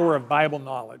vast store of Bible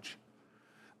knowledge.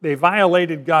 They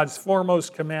violated God's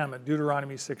foremost commandment,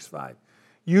 Deuteronomy 6:5.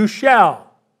 You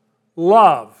shall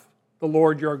love the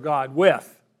Lord your God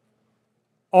with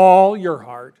all your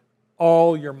heart,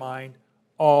 all your mind,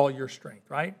 all your strength,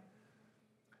 right?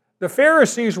 The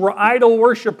Pharisees were idol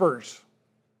worshipers,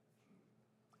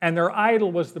 and their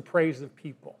idol was the praise of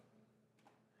people.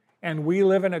 And we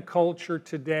live in a culture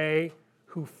today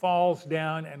who falls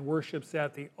down and worships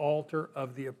at the altar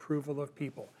of the approval of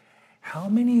people. How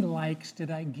many likes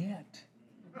did I get?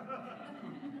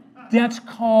 That's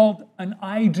called an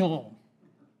idol.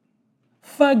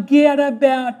 Forget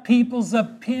about people's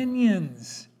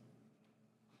opinions.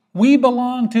 We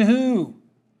belong to who?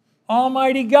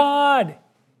 Almighty God.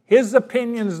 His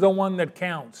opinion's the one that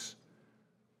counts.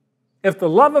 If the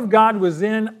love of God was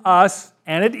in us,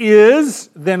 and it is,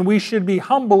 then we should be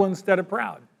humble instead of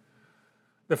proud.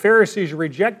 The Pharisees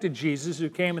rejected Jesus, who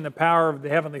came in the power of the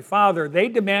Heavenly Father. They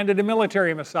demanded a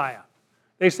military Messiah.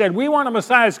 They said, we want a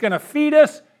Messiah that's going to feed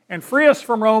us and free us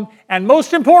from Rome, and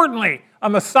most importantly, a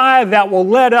Messiah that will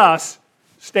let us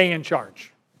stay in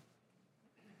charge.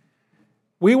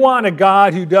 We want a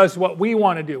God who does what we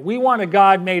want to do. We want a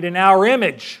God made in our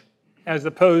image, as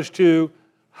opposed to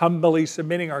humbly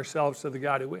submitting ourselves to the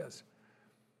God who is.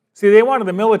 See, they wanted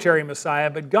the military Messiah,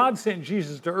 but God sent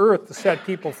Jesus to earth to set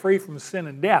people free from sin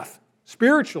and death,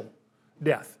 spiritual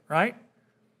death, right?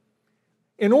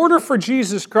 In order for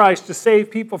Jesus Christ to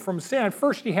save people from sin,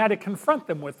 first He had to confront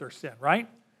them with their sin, right?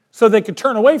 So they could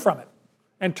turn away from it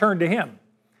and turn to Him.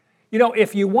 You know,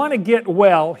 if you want to get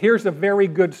well, here's a very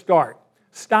good start.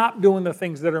 Stop doing the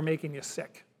things that are making you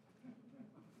sick.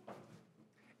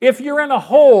 If you're in a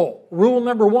hole, rule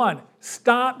number 1,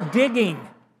 stop digging.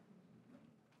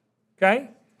 Okay?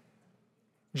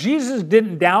 Jesus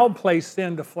didn't downplay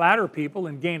sin to flatter people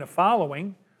and gain a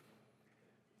following.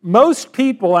 Most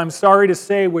people, I'm sorry to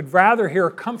say, would rather hear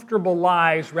comfortable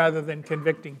lies rather than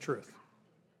convicting truth.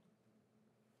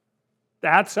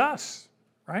 That's us,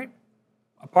 right?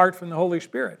 Apart from the Holy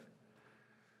Spirit.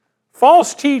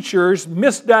 False teachers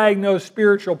misdiagnose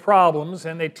spiritual problems,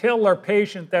 and they tell their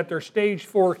patient that their stage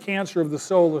 4 cancer of the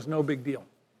soul is no big deal.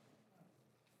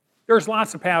 There's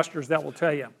lots of pastors that will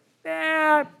tell you,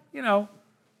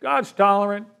 God's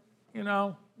tolerant,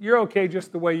 you're okay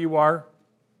just the way you are.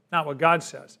 Not what God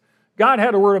says. God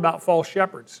had a word about false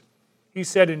shepherds. He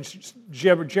said in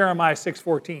Jeremiah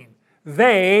 6:14,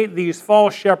 these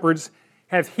false shepherds,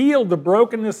 have healed the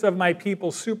brokenness of my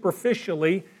people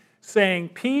superficially, saying,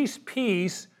 peace,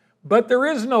 peace, but there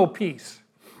is no peace.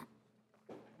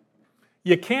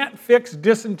 You can't fix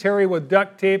dysentery with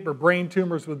duct tape or brain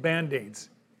tumors with Band-Aids.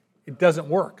 It doesn't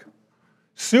work.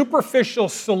 Superficial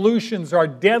solutions are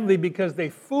deadly because they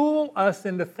fool us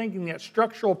into thinking that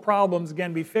structural problems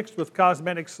can be fixed with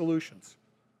cosmetic solutions.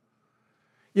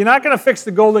 You're not going to fix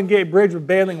the Golden Gate Bridge with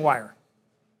baling wire.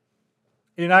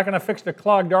 You're not going to fix the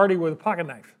clogged artery with a pocket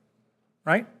knife,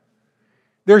 right?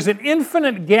 There's an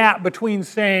infinite gap between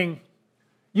saying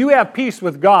you have peace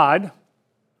with God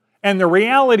and the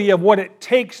reality of what it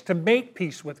takes to make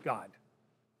peace with God.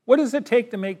 What does it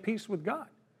take to make peace with God?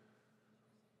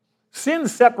 Sin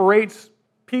separates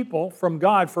people from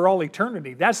God for all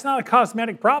eternity. That's not a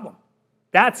cosmetic problem.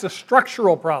 That's a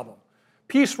structural problem.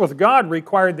 Peace with God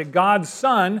required that God's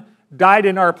Son died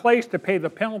in our place to pay the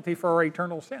penalty for our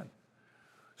eternal sin.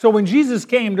 So when Jesus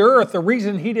came to earth, the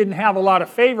reason he didn't have a lot of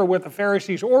favor with the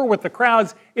Pharisees or with the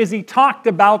crowds is he talked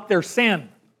about their sin.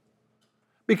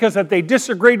 Because if they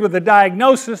disagreed with the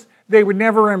diagnosis, they would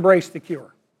never embrace the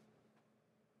cure.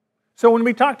 So when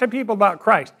we talk to people about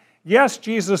Christ, yes,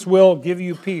 Jesus will give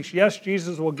you peace. Yes,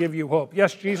 Jesus will give you hope.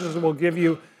 Yes, Jesus will give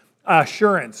you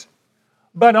assurance.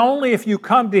 But only if you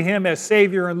come to him as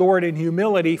Savior and Lord in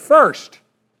humility first.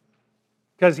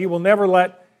 Because he will never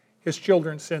let his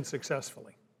children sin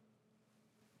successfully.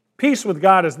 Peace with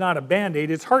God is not a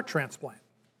Band-Aid, it's heart transplant.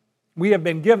 We have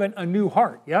been given a new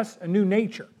heart, yes? A new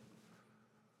nature.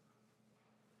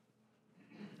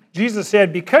 Jesus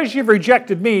said, because you've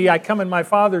rejected me, I come in my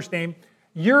Father's name,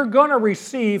 you're going to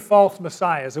receive false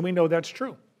messiahs. And we know that's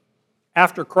true.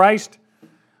 After Christ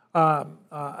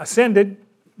ascended,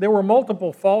 there were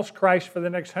multiple false Christs for the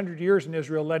next 100 years in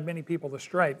Israel, led many people to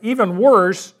strife. Even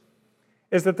worse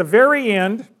is at the very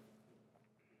end,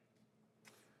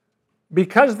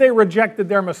 because they rejected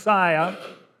their Messiah,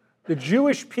 the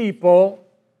Jewish people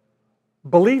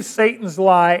believe Satan's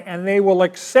lie and they will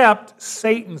accept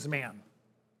Satan's man,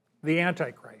 the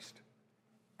Antichrist,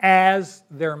 as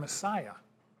their Messiah.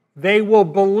 They will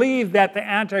believe that the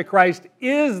Antichrist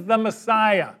is the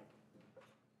Messiah.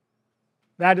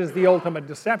 That is the ultimate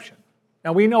deception.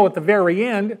 Now we know at the very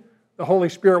end, the Holy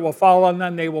Spirit will fall on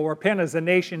them, they will repent as a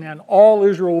nation, and all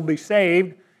Israel will be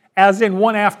saved, as in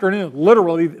one afternoon.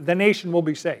 Literally, the nation will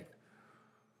be saved.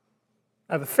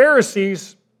 Now the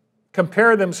Pharisees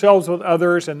compare themselves with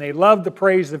others, and they love the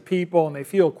praise of people, and they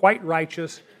feel quite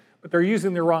righteous, but they're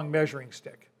using the wrong measuring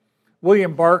stick.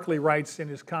 William Barclay writes in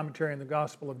his commentary on the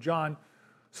Gospel of John,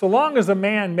 so long as a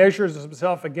man measures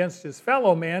himself against his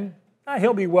fellow men,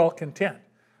 he'll be well content.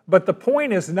 But the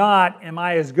point is not, am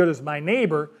I as good as my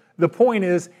neighbor? The point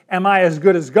is, am I as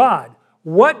good as God?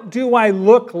 What do I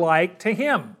look like to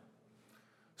him?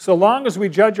 So long as we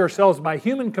judge ourselves by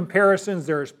human comparisons,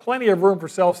 there is plenty of room for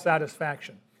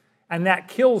self-satisfaction. And that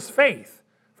kills faith,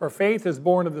 for faith is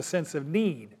born of the sense of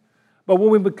need. But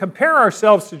when we compare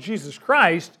ourselves to Jesus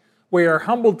Christ, we are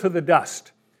humbled to the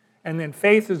dust. And then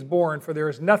faith is born, for there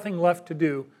is nothing left to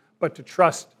do but to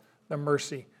trust the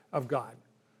mercy of God.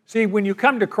 See, when you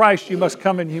come to Christ, you must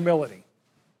come in humility.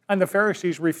 And the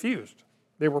Pharisees refused.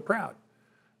 They were proud.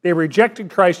 They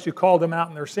rejected Christ who called them out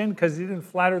in their sin because he didn't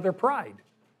flatter their pride.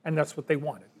 And that's what they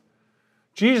wanted.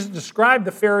 Jesus described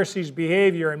the Pharisees'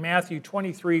 behavior in Matthew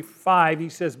 23:5. He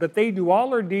says, but they do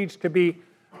all their deeds to be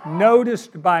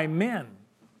noticed by men.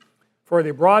 For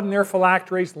they broaden their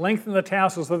phylacteries, lengthen the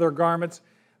tassels of their garments.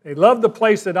 They love the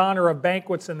place at honor of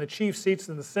banquets and the chief seats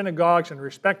in the synagogues and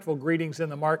respectful greetings in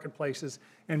the marketplaces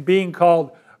and being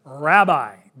called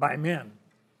rabbi by men.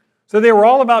 So they were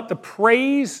all about the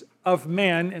praise of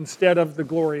men instead of the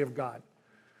glory of God.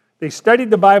 They studied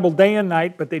the Bible day and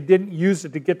night, but they didn't use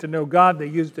it to get to know God. They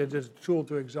used it as a tool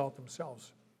to exalt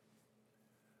themselves.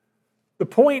 The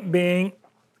point being,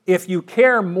 if you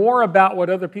care more about what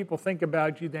other people think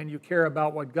about you than you care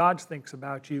about what God thinks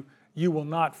about you, you will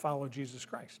not follow Jesus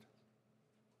Christ.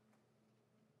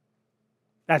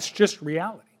 That's just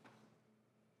reality.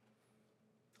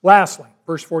 Lastly,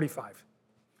 verse 45.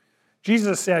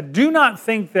 Jesus said, do not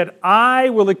think that I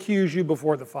will accuse you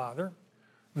before the Father.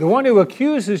 The one who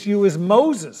accuses you is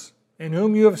Moses, in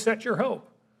whom you have set your hope.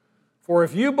 For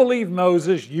if you believe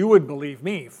Moses, you would believe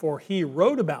me, for he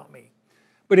wrote about me.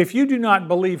 But if you do not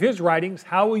believe his writings,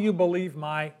 how will you believe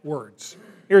my words?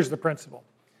 Here's the principle.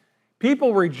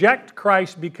 People reject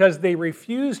Christ because they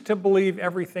refuse to believe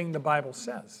everything the Bible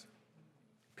says.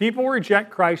 People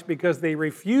reject Christ because they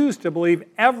refuse to believe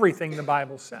everything the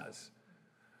Bible says.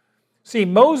 See,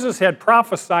 Moses had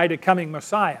prophesied a coming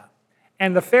Messiah,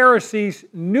 and the Pharisees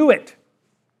knew it.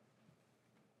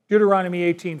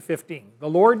 Deuteronomy 18:15. The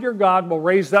Lord your God will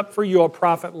raise up for you a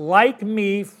prophet like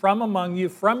me from among you,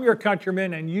 from your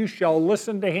countrymen, and you shall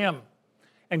listen to him.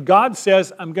 And God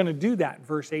says, I'm going to do that,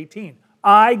 verse 18.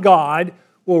 I, God,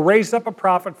 will raise up a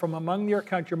prophet from among your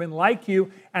countrymen like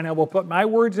you, and I will put my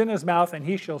words in his mouth, and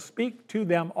he shall speak to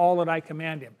them all that I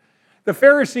command him. The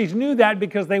Pharisees knew that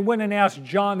because they went and asked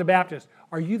John the Baptist,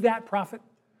 are you that prophet?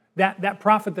 That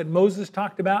prophet that Moses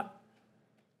talked about?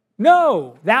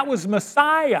 No, that was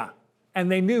Messiah,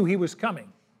 and they knew he was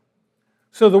coming.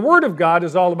 So the Word of God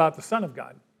is all about the Son of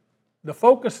God. The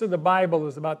focus of the Bible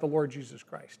is about the Lord Jesus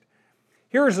Christ.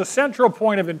 Here is a central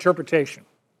point of interpretation.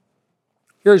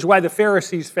 Here's why the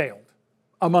Pharisees failed,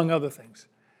 among other things.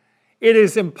 It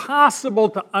is impossible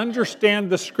to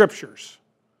understand the Scriptures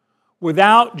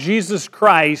without Jesus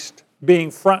Christ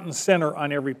being front and center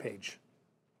on every page.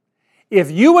 If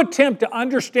you attempt to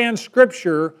understand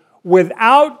Scripture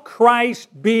without Christ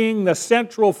being the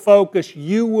central focus,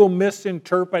 you will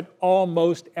misinterpret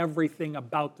almost everything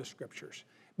about the Scriptures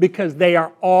because they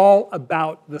are all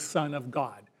about the Son of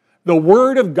God. The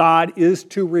Word of God is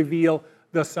to reveal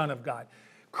the Son of God.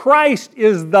 Christ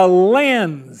is the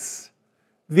lens,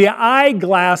 the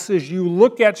eyeglasses you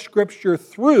look at Scripture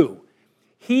through.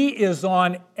 He is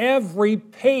on every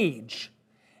page.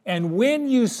 And when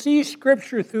you see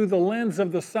Scripture through the lens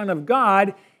of the Son of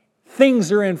God,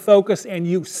 things are in focus and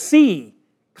you see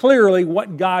clearly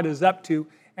what God is up to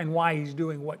and why he's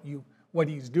doing what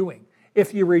he's doing.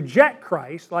 If you reject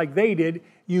Christ like they did,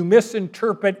 you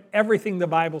misinterpret everything the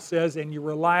Bible says and you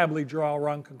reliably draw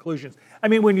wrong conclusions. I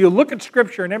mean, when you look at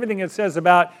Scripture and everything it says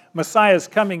about Messiah's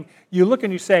coming, you look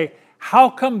and you say, how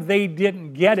come they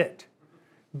didn't get it?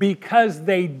 Because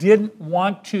they didn't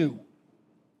want to.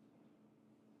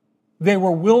 They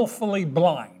were willfully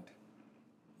blind.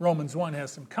 Romans 1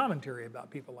 has some commentary about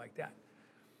people like that.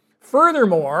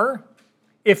 Furthermore,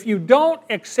 if you don't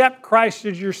accept Christ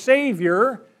as your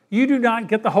Savior, you do not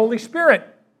get the Holy Spirit,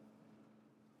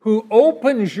 who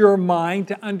opens your mind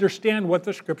to understand what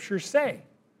the Scriptures say.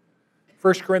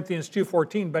 1 Corinthians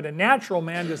 2:14, but a natural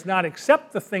man does not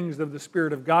accept the things of the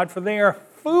Spirit of God, for they are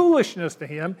foolishness to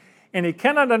him, and he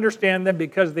cannot understand them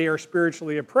because they are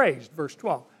spiritually appraised. Verse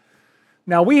 12.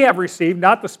 Now we have received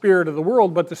not the spirit of the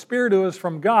world, but the Spirit who is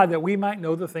from God, that we might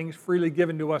know the things freely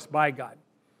given to us by God.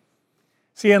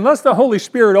 See, unless the Holy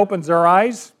Spirit opens our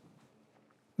eyes,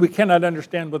 we cannot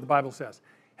understand what the Bible says.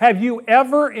 Have you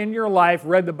ever in your life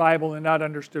read the Bible and not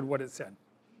understood what it said?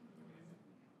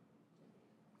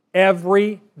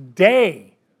 Every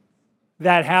day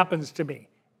that happens to me.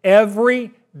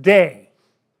 Every day.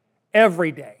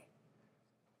 Every day.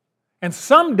 And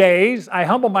some days I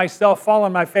humble myself, fall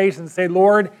on my face and say,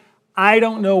 Lord, I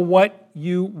don't know what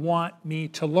you want me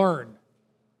to learn.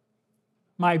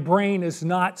 My brain is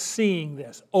not seeing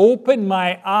this. Open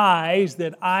my eyes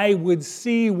that I would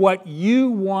see what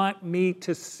you want me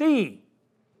to see,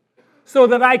 so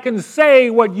that I can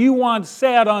say what you want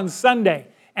said on Sunday,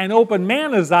 and open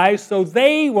manna's eyes so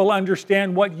they will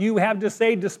understand what you have to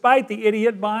say despite the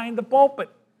idiot behind the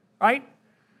pulpit, right?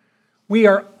 We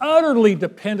are utterly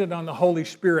dependent on the Holy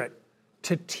Spirit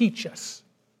to teach us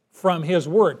from His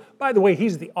Word. By the way,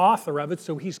 He's the author of it,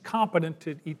 so He's competent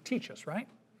to teach us, right?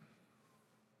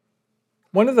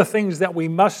 One of the things that we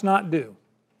must not do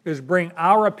is bring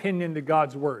our opinion to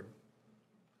God's Word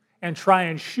and try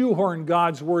and shoehorn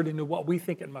God's Word into what we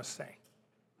think it must say.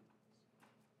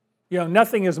 You know,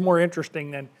 nothing is more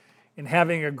interesting than in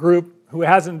having a group who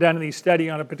hasn't done any study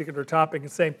on a particular topic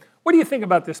and say, what do you think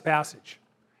about this passage?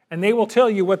 And they will tell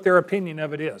you what their opinion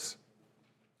of it is.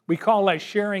 We call that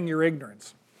sharing your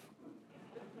ignorance.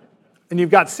 And you've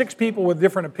got 6 people with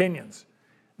different opinions.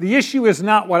 The issue is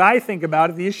not what I think about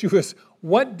it. The issue is,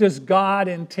 what does God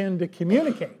intend to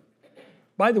communicate?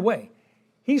 By the way,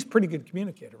 He's a pretty good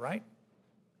communicator, right?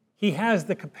 He has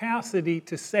the capacity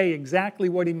to say exactly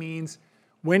what He means,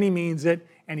 when He means it,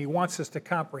 and He wants us to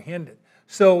comprehend it.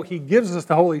 So He gives us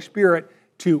the Holy Spirit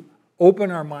to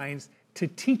open our minds, to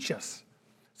teach us.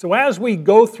 So as we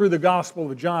go through the Gospel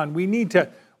of John, we need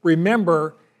to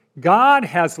remember God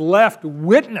has left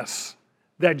witness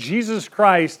that Jesus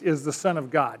Christ is the Son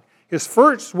of God. His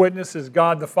first witness is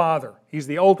God the Father. He's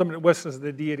the ultimate witness of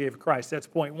the deity of Christ. That's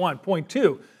point 1. Point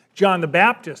 2, John the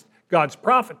Baptist, God's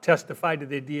prophet, testified to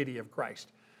the deity of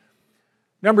Christ.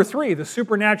 Number 3, the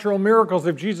supernatural miracles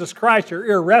of Jesus Christ are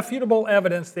irrefutable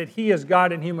evidence that He is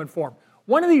God in human form.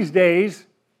 One of these days,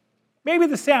 maybe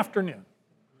this afternoon,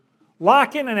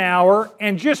 lock in an hour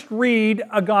and just read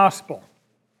a gospel.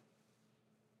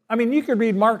 I mean, you could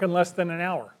read Mark in less than an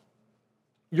hour.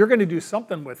 You're going to do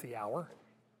something with the hour,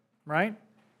 right?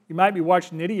 You might be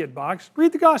watching Idiot Box.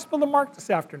 Read the Gospel of Mark this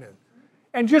afternoon.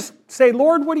 and just say,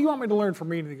 Lord, what do you want me to learn from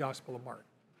reading the Gospel of Mark?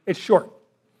 It's short.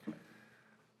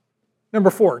 Number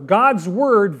 4, God's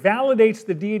Word validates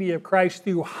the deity of Christ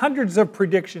through hundreds of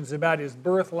predictions about His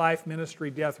birth, life, ministry,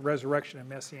 death, resurrection, and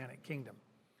Messianic kingdom.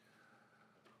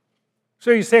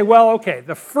 So you say, well, okay,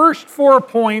 the first 4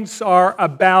 points are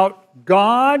about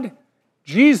God,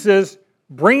 Jesus,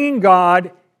 bringing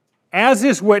God as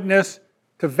His witness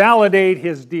to validate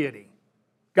His deity.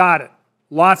 Got it.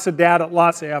 Lots of data,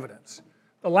 lots of evidence.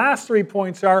 The last 3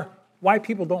 points are why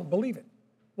people don't believe it,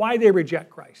 why they reject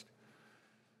Christ.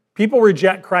 People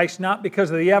reject Christ not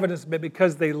because of the evidence, but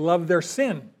because they love their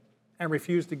sin and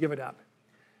refuse to give it up.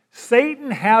 Satan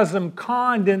has them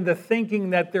conned into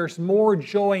thinking that there's more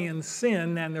joy in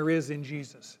sin than there is in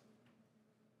Jesus.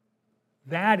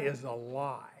 That is a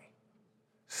lie.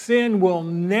 Sin will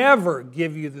never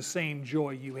give you the same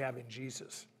joy you have in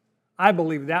Jesus. I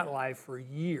believed that lie for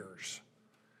years.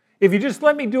 If you just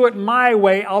let me do it my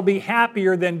way, I'll be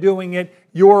happier than doing it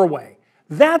your way.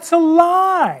 That's a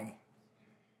lie.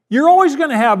 You're always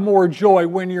going to have more joy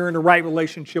when you're in a right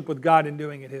relationship with God and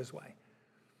doing it His way.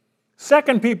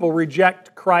 Second, people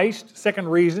reject Christ. Second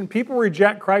reason, people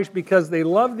reject Christ because they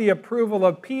love the approval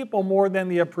of people more than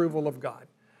the approval of God.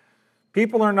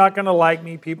 People are not going to like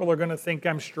me. People are going to think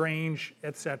I'm strange,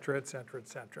 etc., etc.,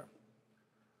 etc.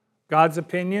 God's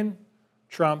opinion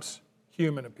trumps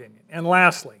human opinion. And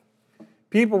lastly,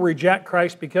 people reject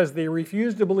Christ because they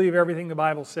refuse to believe everything the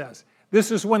Bible says.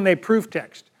 This is when they proof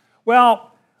text. Well,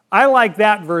 I like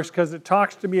that verse because it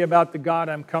talks to me about the God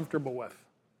I'm comfortable with.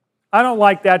 I don't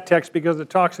like that text because it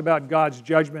talks about God's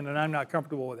judgment and I'm not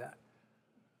comfortable with that.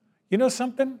 You know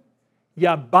something?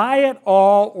 You buy it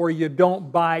all or you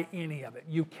don't buy any of it.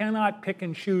 You cannot pick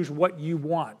and choose what you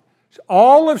want.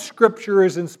 All of Scripture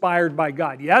is inspired by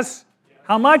God. Yes?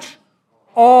 How much?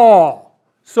 All.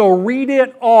 So read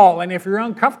it all. And if you're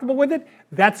uncomfortable with it,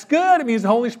 that's good. It means the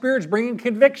Holy Spirit's bringing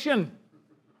conviction.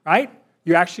 Right?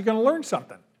 You're actually going to learn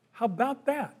something. How about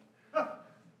that?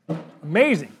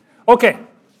 Amazing. Okay.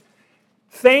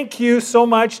 Thank you so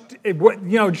much. You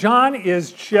know, John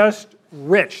is just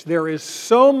rich. There is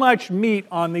so much meat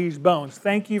on these bones.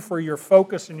 Thank you for your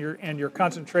focus and your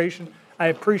concentration. I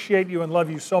appreciate you and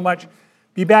love you so much.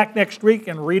 Be back next week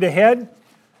and read ahead.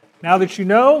 Now that you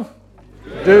know,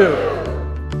 do.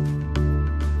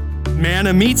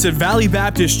 Manna meets at Valley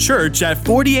Baptist Church at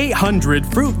 4800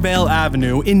 Fruitvale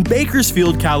Avenue in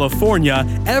Bakersfield, California,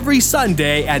 every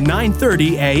Sunday at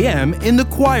 9:30 a.m. in the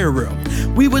choir room.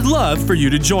 We would love for you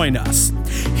to join us.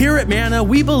 Here at Manna,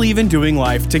 we believe in doing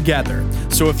life together.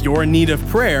 So if you're in need of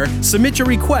prayer, submit your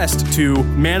request to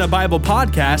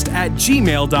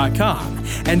mannabiblepodcast@gmail.com,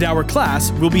 and our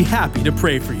class will be happy to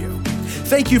pray for you.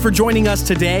 Thank you for joining us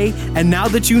today, and now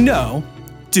that you know,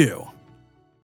 do.